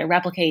lab to try to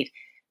replicate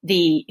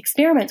the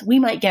experiments, we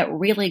might get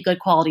really good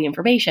quality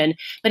information,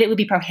 but it would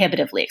be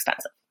prohibitively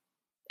expensive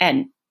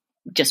and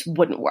just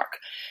wouldn't work.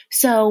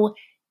 So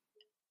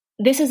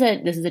this is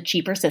a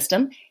cheaper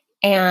system,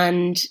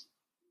 and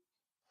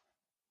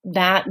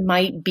that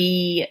might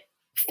be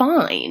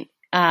fine.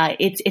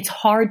 It's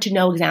hard to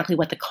know exactly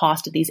what the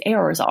cost of these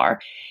errors are.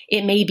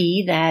 It may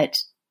be that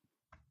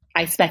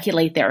I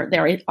speculate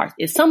there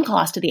is some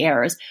cost to the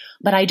errors,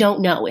 but I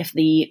don't know if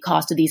the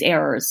cost of these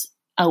errors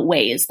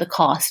outweighs the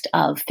cost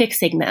of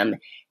fixing them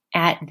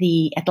at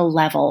the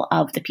level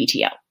of the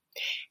PTO.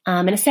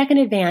 And a second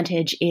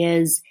advantage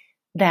is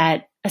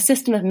that a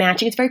system of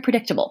matching, it's very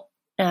predictable.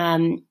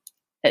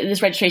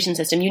 This registration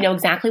system, you know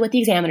exactly what the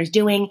examiner is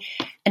doing.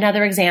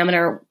 Another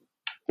examiner,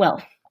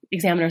 well,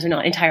 examiners are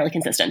not entirely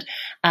consistent,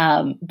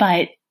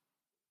 but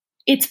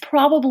it's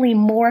probably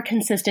more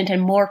consistent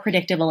and more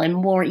predictable and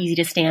more easy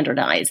to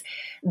standardize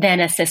than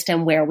a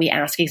system where we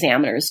ask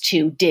examiners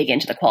to dig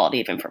into the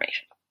quality of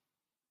information.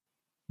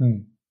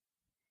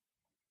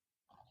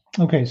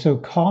 Okay, so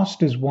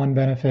cost is one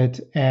benefit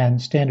and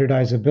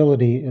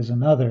standardizability is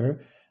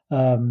another.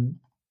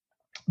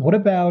 What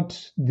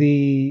about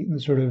the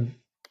sort of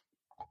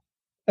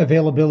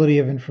availability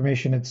of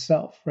information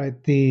itself, right?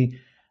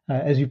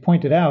 As you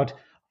pointed out,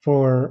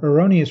 for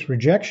erroneous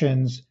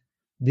rejections,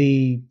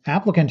 the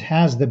applicant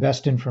has the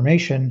best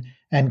information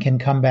and can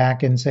come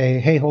back and say,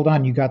 hey, hold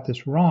on, you got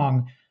this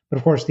wrong. But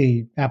of course,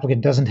 the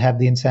applicant doesn't have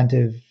the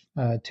incentive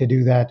to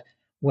do that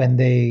when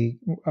they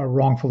are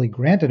wrongfully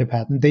granted a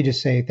patent. They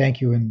just say thank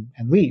you and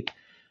leave.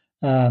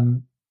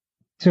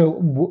 So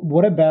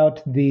what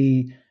about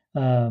the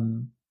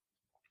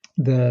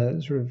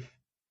sort of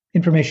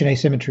information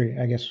asymmetry,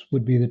 I guess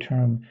would be the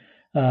term,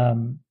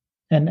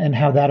 and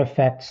how that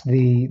affects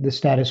the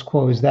status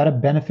quo? Is that a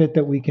benefit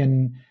that we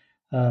can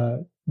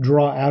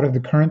draw out of the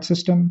current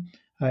system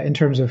in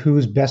terms of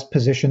who's best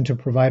positioned to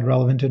provide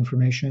relevant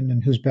information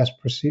and who's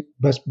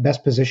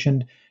best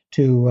positioned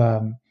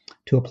to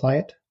apply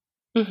it?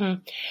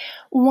 Mm-hmm.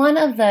 One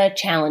of the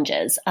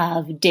challenges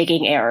of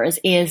digging errors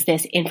is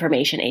this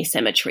information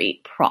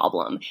asymmetry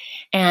problem.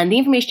 And the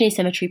information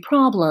asymmetry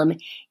problem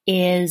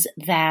is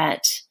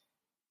that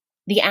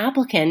the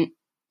applicant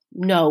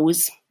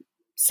knows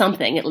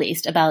something, at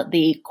least, about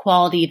the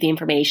quality of the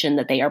information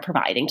that they are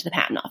providing to the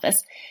patent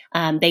office.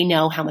 They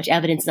know how much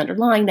evidence is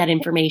underlying that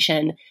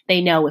information.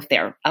 They know if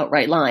they're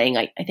outright lying.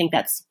 I think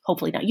that's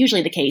hopefully not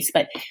usually the case,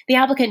 but the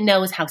applicant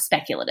knows how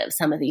speculative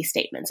some of these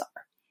statements are.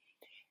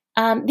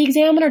 The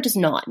examiner does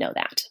not know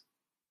that,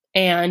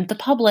 and the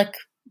public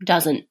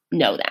doesn't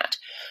know that.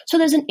 So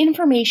there's an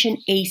information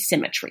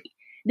asymmetry.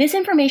 This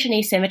information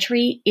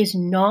asymmetry is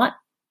not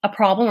a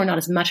problem, or not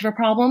as much of a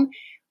problem,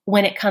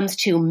 when it comes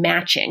to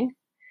matching,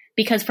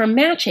 Because for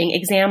matching,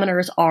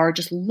 examiners are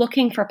just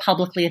looking for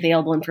publicly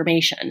available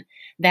information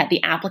that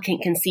the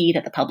applicant can see,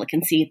 that the public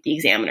can see, that the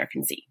examiner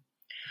can see.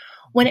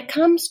 When it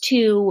comes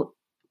to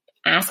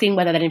asking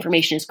whether that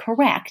information is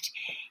correct,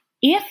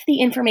 if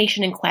the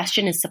information in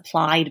question is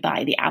supplied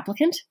by the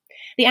applicant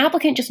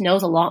just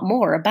knows a lot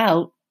more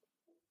about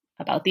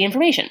the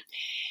information.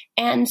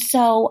 And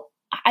so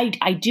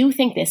I do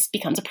think this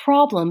becomes a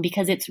problem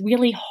because it's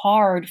really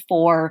hard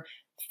for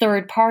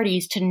third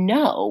parties to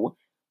know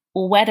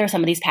whether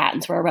some of these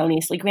patents were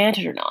erroneously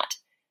granted or not,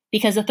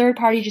 because the third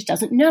party just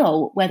doesn't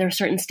know whether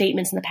certain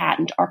statements in the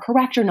patent are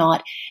correct or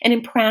not, and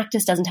in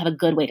practice doesn't have a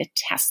good way to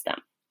test them.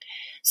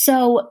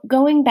 So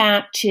going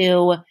back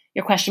to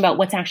your question about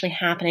what's actually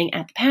happening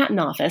at the Patent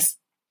Office,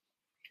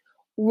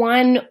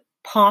 one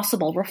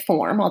possible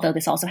reform, although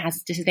this also has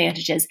its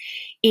disadvantages,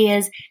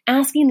 is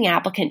asking the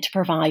applicant to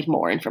provide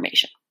more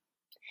information,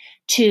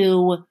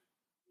 to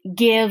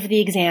give the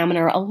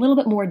examiner a little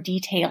bit more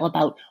detail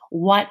about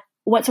what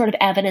sort of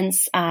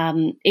evidence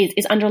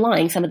is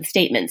underlying some of the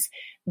statements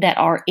that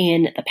are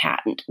in the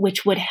patent,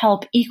 which would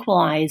help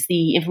equalize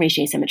the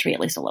information asymmetry at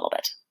least a little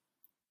bit.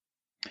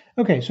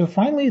 Okay, so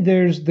finally,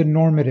 there's the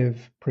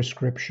normative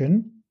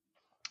prescription.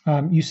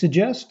 You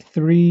suggest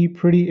three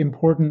pretty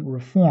important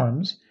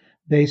reforms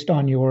based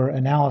on your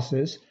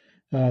analysis.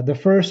 The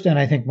first, and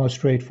I think most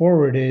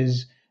straightforward,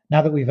 is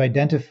now that we've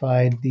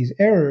identified these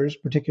errors,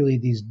 particularly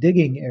these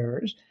digging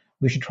errors,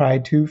 we should try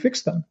to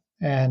fix them.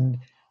 And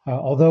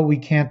although we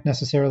can't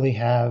necessarily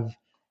have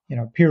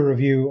peer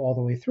review all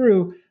the way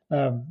through,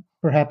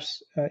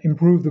 perhaps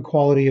improve the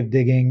quality of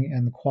digging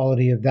and the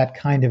quality of that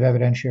kind of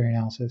evidentiary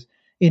analysis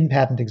in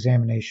patent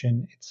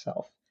examination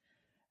itself.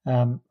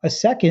 A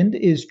second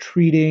is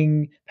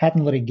treating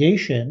patent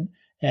litigation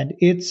and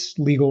its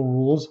legal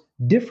rules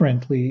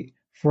differently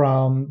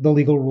from the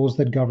legal rules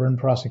that govern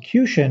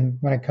prosecution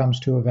when it comes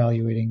to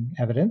evaluating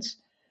evidence.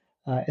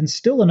 And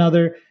still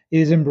another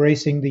is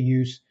embracing the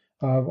use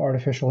of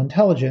artificial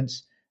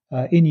intelligence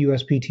in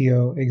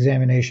USPTO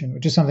examination,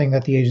 which is something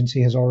that the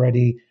agency has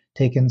already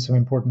taken some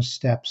important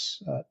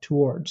steps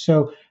toward.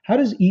 So how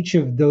does each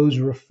of those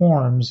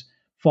reforms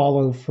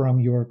follow from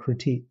your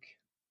critique?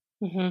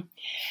 Mm-hmm.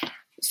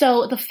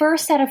 So the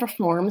first set of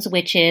reforms,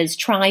 which is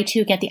try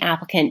to get the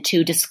applicant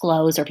to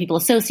disclose, or people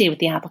associated with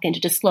the applicant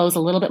to disclose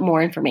a little bit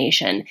more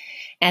information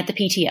at the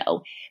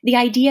PTO. The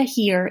idea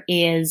here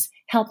is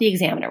help the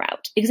examiner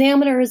out.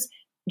 Examiners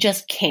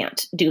just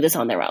can't do this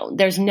on their own.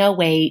 There's no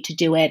way to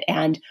do it.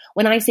 And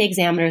when I say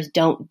examiners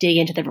don't dig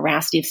into the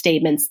veracity of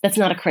statements, that's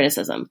not a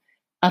criticism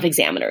of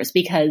examiners,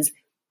 because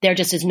there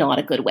just is not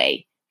a good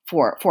way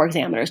for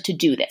examiners to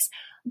do this.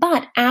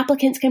 But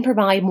applicants can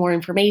provide more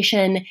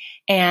information,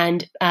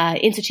 and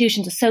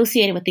institutions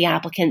associated with the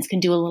applicants can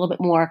do a little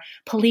bit more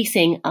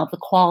policing of the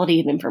quality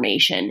of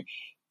information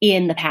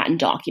in the patent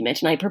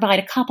document. And I provide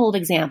a couple of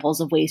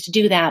examples of ways to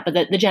do that, but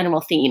the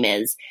general theme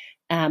is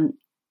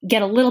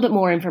get a little bit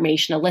more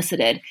information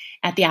elicited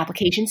at the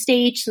application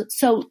stage,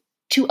 so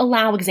to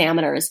allow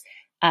examiners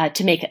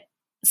to make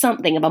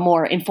something of a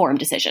more informed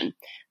decision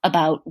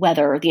about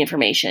whether the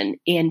information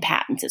in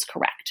patents is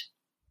correct.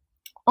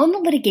 On the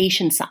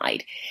litigation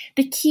side,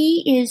 the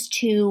key is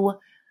to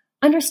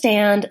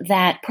understand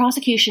that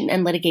prosecution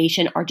and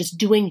litigation are just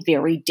doing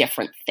very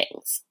different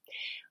things.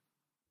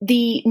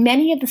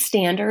 Many of the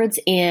standards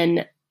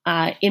in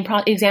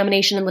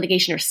examination and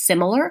litigation are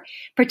similar,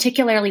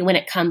 particularly when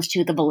it comes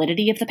to the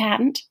validity of the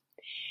patent.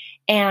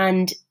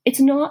 And it's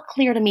not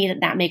clear to me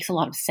that that makes a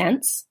lot of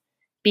sense,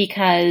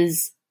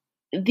 because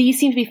these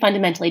seem to be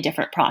fundamentally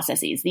different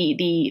processes.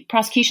 The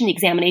prosecution, the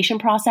examination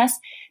process,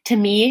 to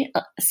me,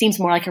 seems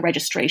more like a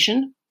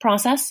registration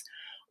process,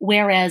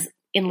 whereas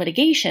in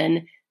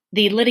litigation,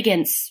 the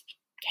litigants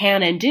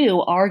can and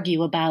do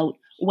argue about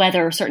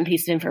whether certain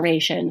pieces of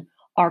information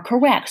are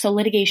correct. So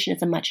litigation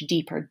is a much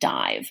deeper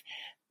dive.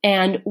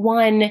 And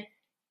one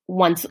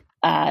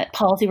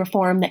policy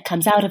reform that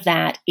comes out of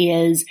that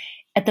is,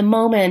 at the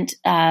moment,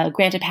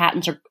 granted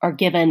patents are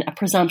given a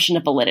presumption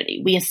of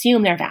validity. We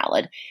assume they're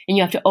valid, and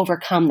you have to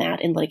overcome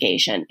that in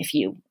litigation if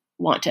you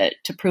want to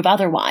prove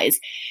otherwise.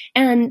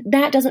 And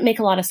that doesn't make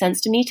a lot of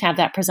sense to me, to have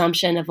that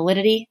presumption of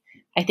validity.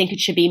 I think it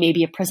should be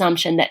maybe a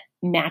presumption that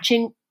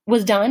matching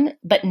was done,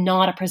 but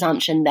not a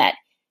presumption that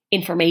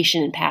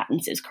information in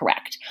patents is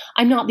correct.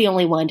 I'm not the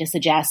only one to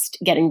suggest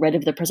getting rid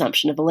of the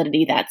presumption of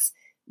validity.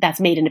 That's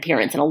made an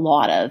appearance in a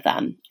lot of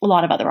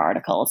other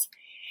articles.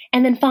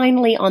 And then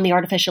finally, on the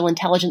artificial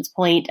intelligence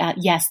point,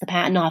 yes, the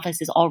Patent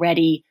Office is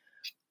already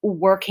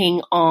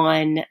working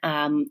on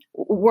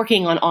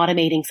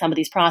automating some of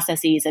these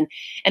processes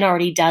and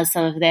already does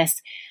some of this.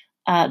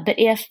 But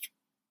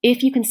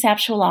if you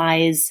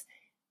conceptualize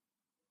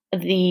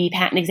the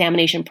patent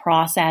examination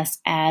process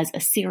as a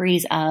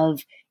series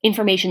of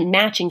information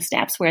matching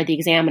steps, where the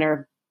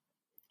examiner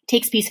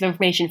takes a piece of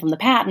information from the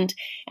patent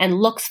and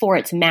looks for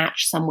its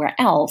match somewhere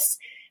else,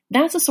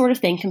 that's the sort of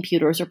thing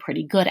computers are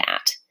pretty good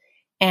at.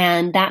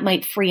 And that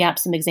might free up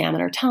some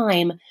examiner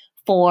time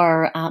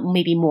for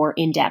maybe more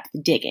in-depth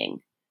digging.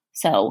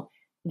 So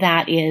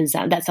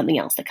that's something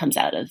else that comes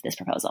out of this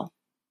proposal.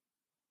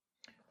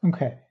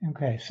 Okay.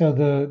 Okay. So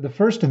the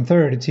first and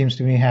third, it seems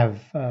to me, have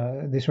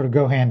they sort of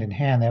go hand in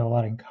hand. They have a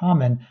lot in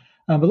common.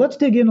 But let's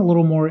dig in a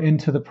little more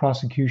into the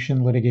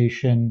prosecution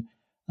litigation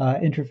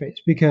interface,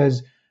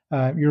 because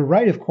you're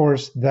right, of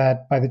course,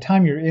 that by the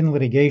time you're in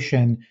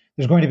litigation,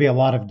 there's going to be a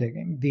lot of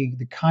digging.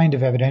 The kind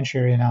of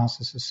evidentiary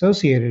analysis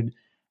associated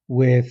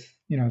with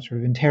sort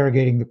of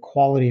interrogating the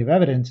quality of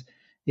evidence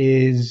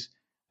is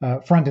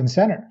front and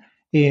center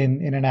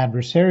in an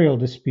adversarial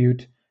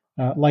dispute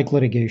like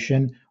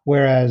litigation,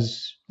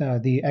 whereas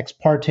the ex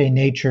parte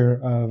nature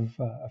of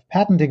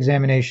patent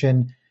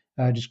examination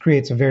just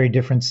creates a very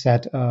different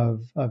set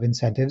of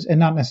incentives, and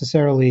not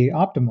necessarily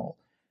optimal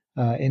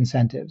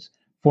incentives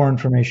for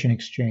information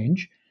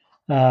exchange.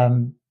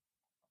 Um,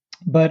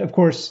 but of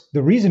course,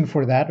 the reason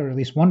for that, or at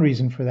least one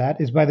reason for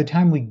that, is by the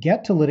time we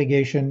get to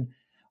litigation,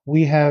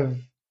 we have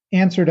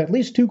answered at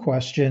least two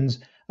questions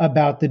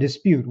about the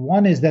dispute.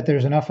 One is that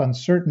there's enough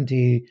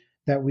uncertainty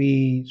that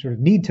we sort of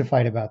need to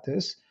fight about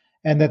this,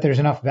 and that there's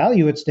enough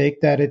value at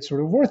stake that it's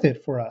sort of worth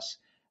it for us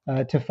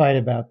to fight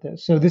about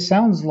this. So this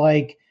sounds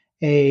like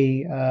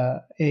a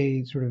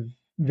sort of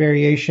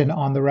variation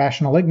on the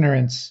rational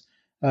ignorance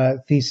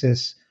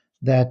thesis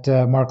that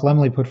Mark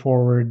Lemley put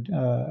forward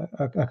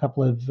a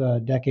couple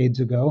of decades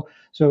ago.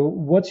 So,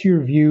 what's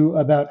your view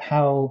about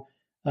how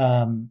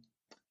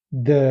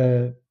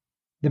the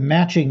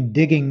matching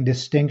digging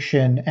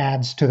distinction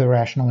adds to the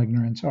rational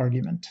ignorance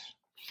argument?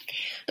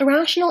 The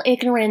rational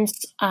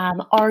ignorance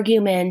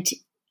argument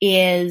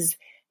is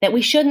that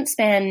we shouldn't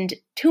spend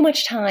too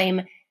much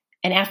time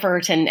and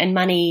effort and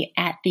money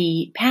at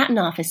the patent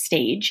office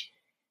stage,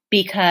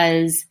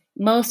 because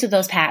most of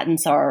those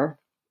patents are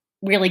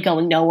really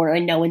going nowhere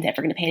and no one's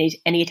ever going to pay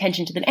any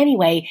attention to them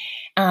anyway.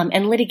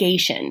 And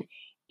litigation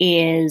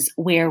is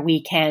where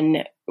we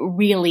can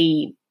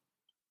really,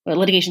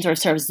 litigation sort of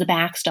serves as the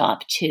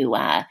backstop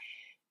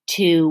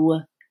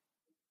to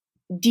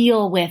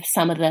deal with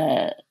some of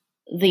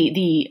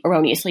the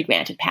erroneously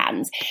granted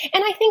patents.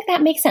 And I think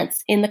that makes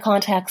sense in the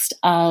context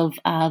of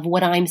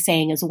what I'm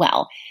saying as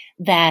well,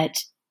 that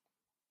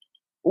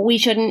we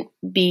shouldn't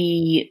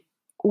be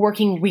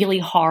working really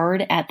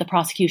hard at the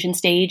prosecution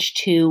stage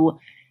to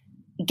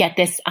get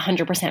this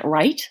 100%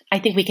 right. I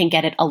think we can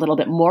get it a little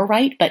bit more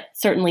right, but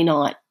certainly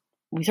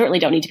we certainly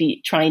don't need to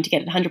be trying to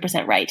get it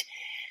 100% right.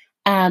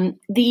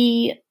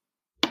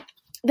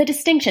 The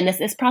distinction,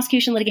 this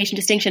prosecution litigation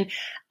distinction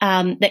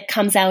that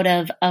comes out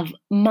of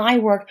my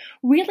work,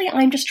 really,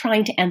 I'm just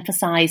trying to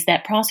emphasize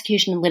that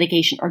prosecution and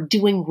litigation are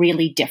doing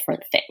really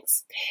different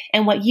things.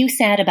 And what you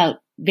said about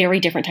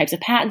very different types of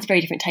patents, very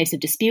different types of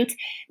disputes,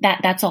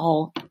 that's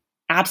all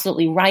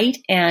absolutely right.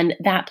 And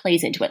that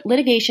plays into it.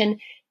 Litigation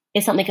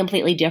is something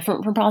completely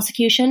different from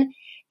prosecution.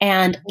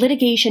 And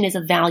litigation is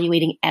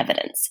evaluating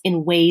evidence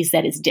in ways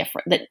that is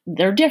different, that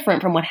they're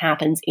different from what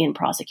happens in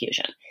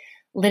prosecution.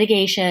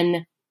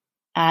 Litigation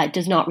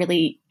does not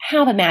really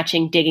have a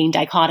matching digging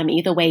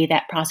dichotomy the way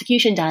that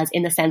prosecution does,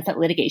 in the sense that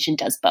litigation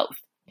does both.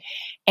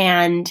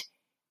 And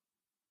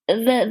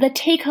the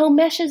take-home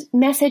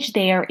message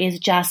there is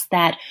just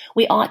that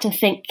we ought to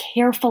think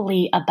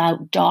carefully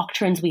about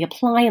doctrines we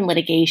apply in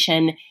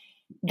litigation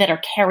that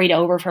are carried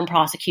over from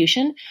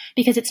prosecution,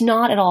 because it's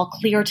not at all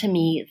clear to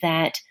me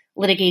that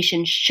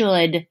litigation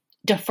should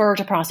defer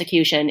to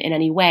prosecution in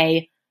any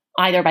way,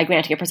 either by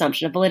granting a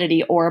presumption of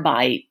validity or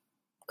by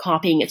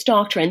copying its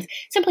doctrines,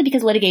 simply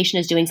because litigation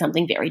is doing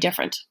something very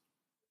different.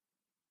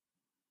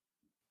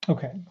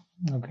 Okay.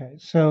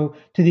 So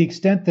to the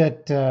extent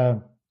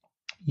that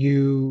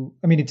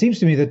it seems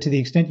to me that to the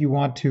extent you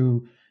want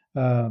to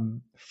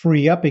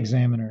free up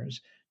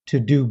examiners to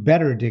do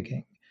better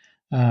digging,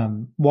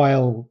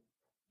 while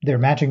their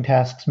matching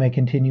tasks may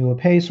continue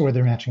apace, or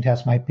their matching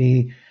tasks might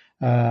be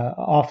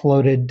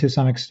offloaded to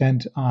some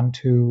extent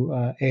onto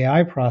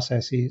AI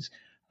processes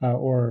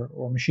or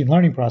machine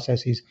learning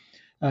processes,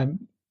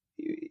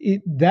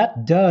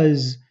 that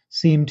does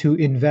seem to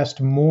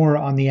invest more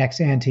on the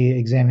ex ante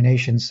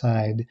examination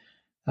side,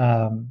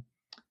 and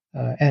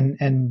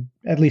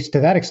at least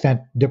to that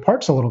extent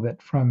departs a little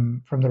bit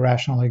from the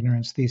rational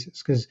ignorance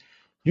thesis, because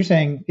you're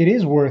saying it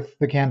is worth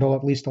the candle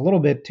at least a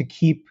little bit to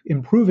keep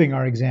improving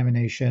our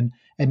examination,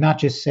 and not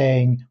just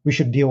saying we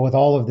should deal with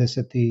all of this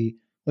at the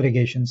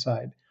litigation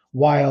side,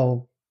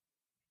 while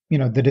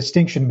the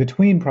distinction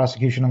between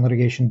prosecution and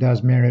litigation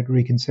does merit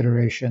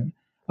reconsideration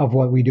of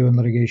what we do in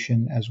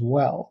litigation as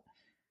well.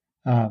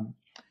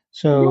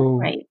 So,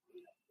 right.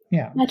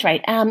 Yeah, that's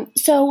right.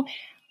 So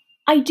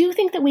I do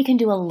think that we can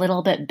do a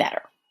little bit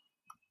better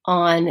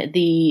on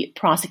the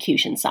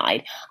prosecution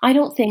side. I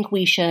don't think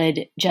we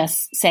should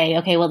just say,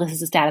 okay, well, this is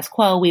the status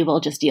quo, we will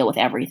just deal with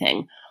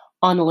everything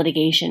on the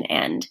litigation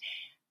end.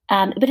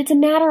 But it's a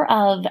matter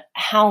of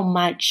how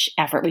much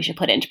effort we should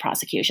put into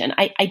prosecution.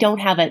 I don't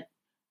have an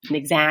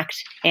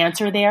exact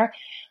answer there,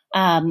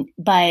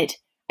 but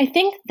I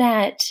think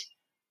that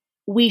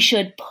we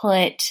should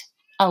put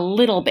a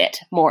little bit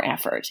more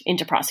effort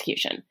into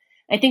prosecution.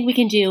 I think we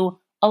can do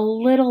a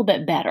little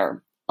bit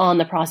better on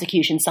the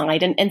prosecution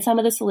side. And some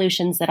of the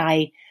solutions that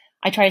I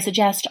try to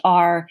suggest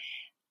are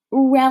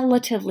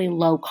relatively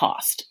low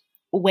cost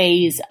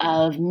ways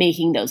of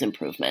making those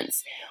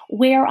improvements.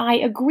 Where I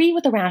agree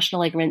with the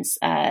rational ignorance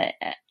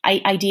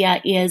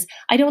idea is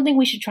I don't think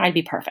we should try to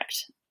be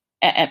perfect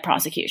at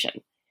prosecution.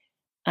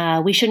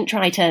 We shouldn't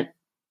try to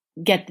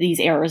get these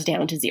errors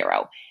down to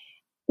zero.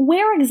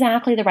 Where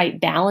exactly the right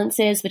balance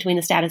is between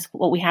the status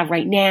what we have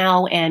right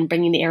now and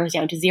bringing the errors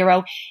down to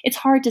zero, it's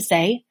hard to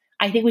say.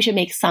 I think we should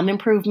make some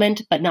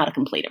improvement, but not a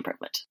complete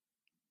improvement.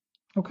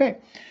 Okay.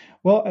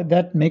 Well,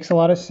 that makes a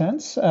lot of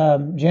sense.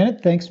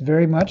 Janet, thanks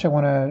very much. I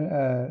want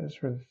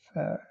to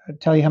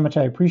tell you how much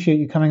I appreciate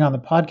you coming on the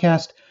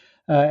podcast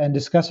and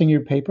discussing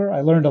your paper.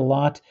 I learned a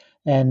lot,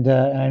 and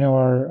I know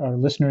our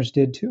listeners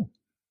did too.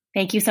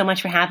 Thank you so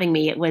much for having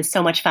me. It was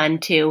so much fun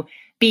to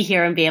be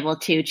here and be able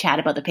to chat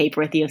about the paper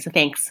with you. So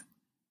thanks.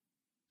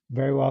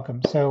 Very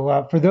welcome.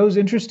 So for those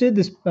interested,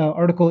 this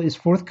article is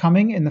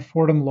forthcoming in the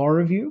Fordham Law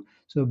Review.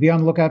 So be on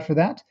the lookout for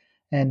that.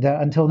 And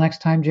until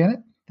next time, Janet,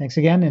 thanks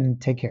again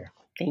and take care.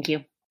 Thank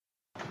you.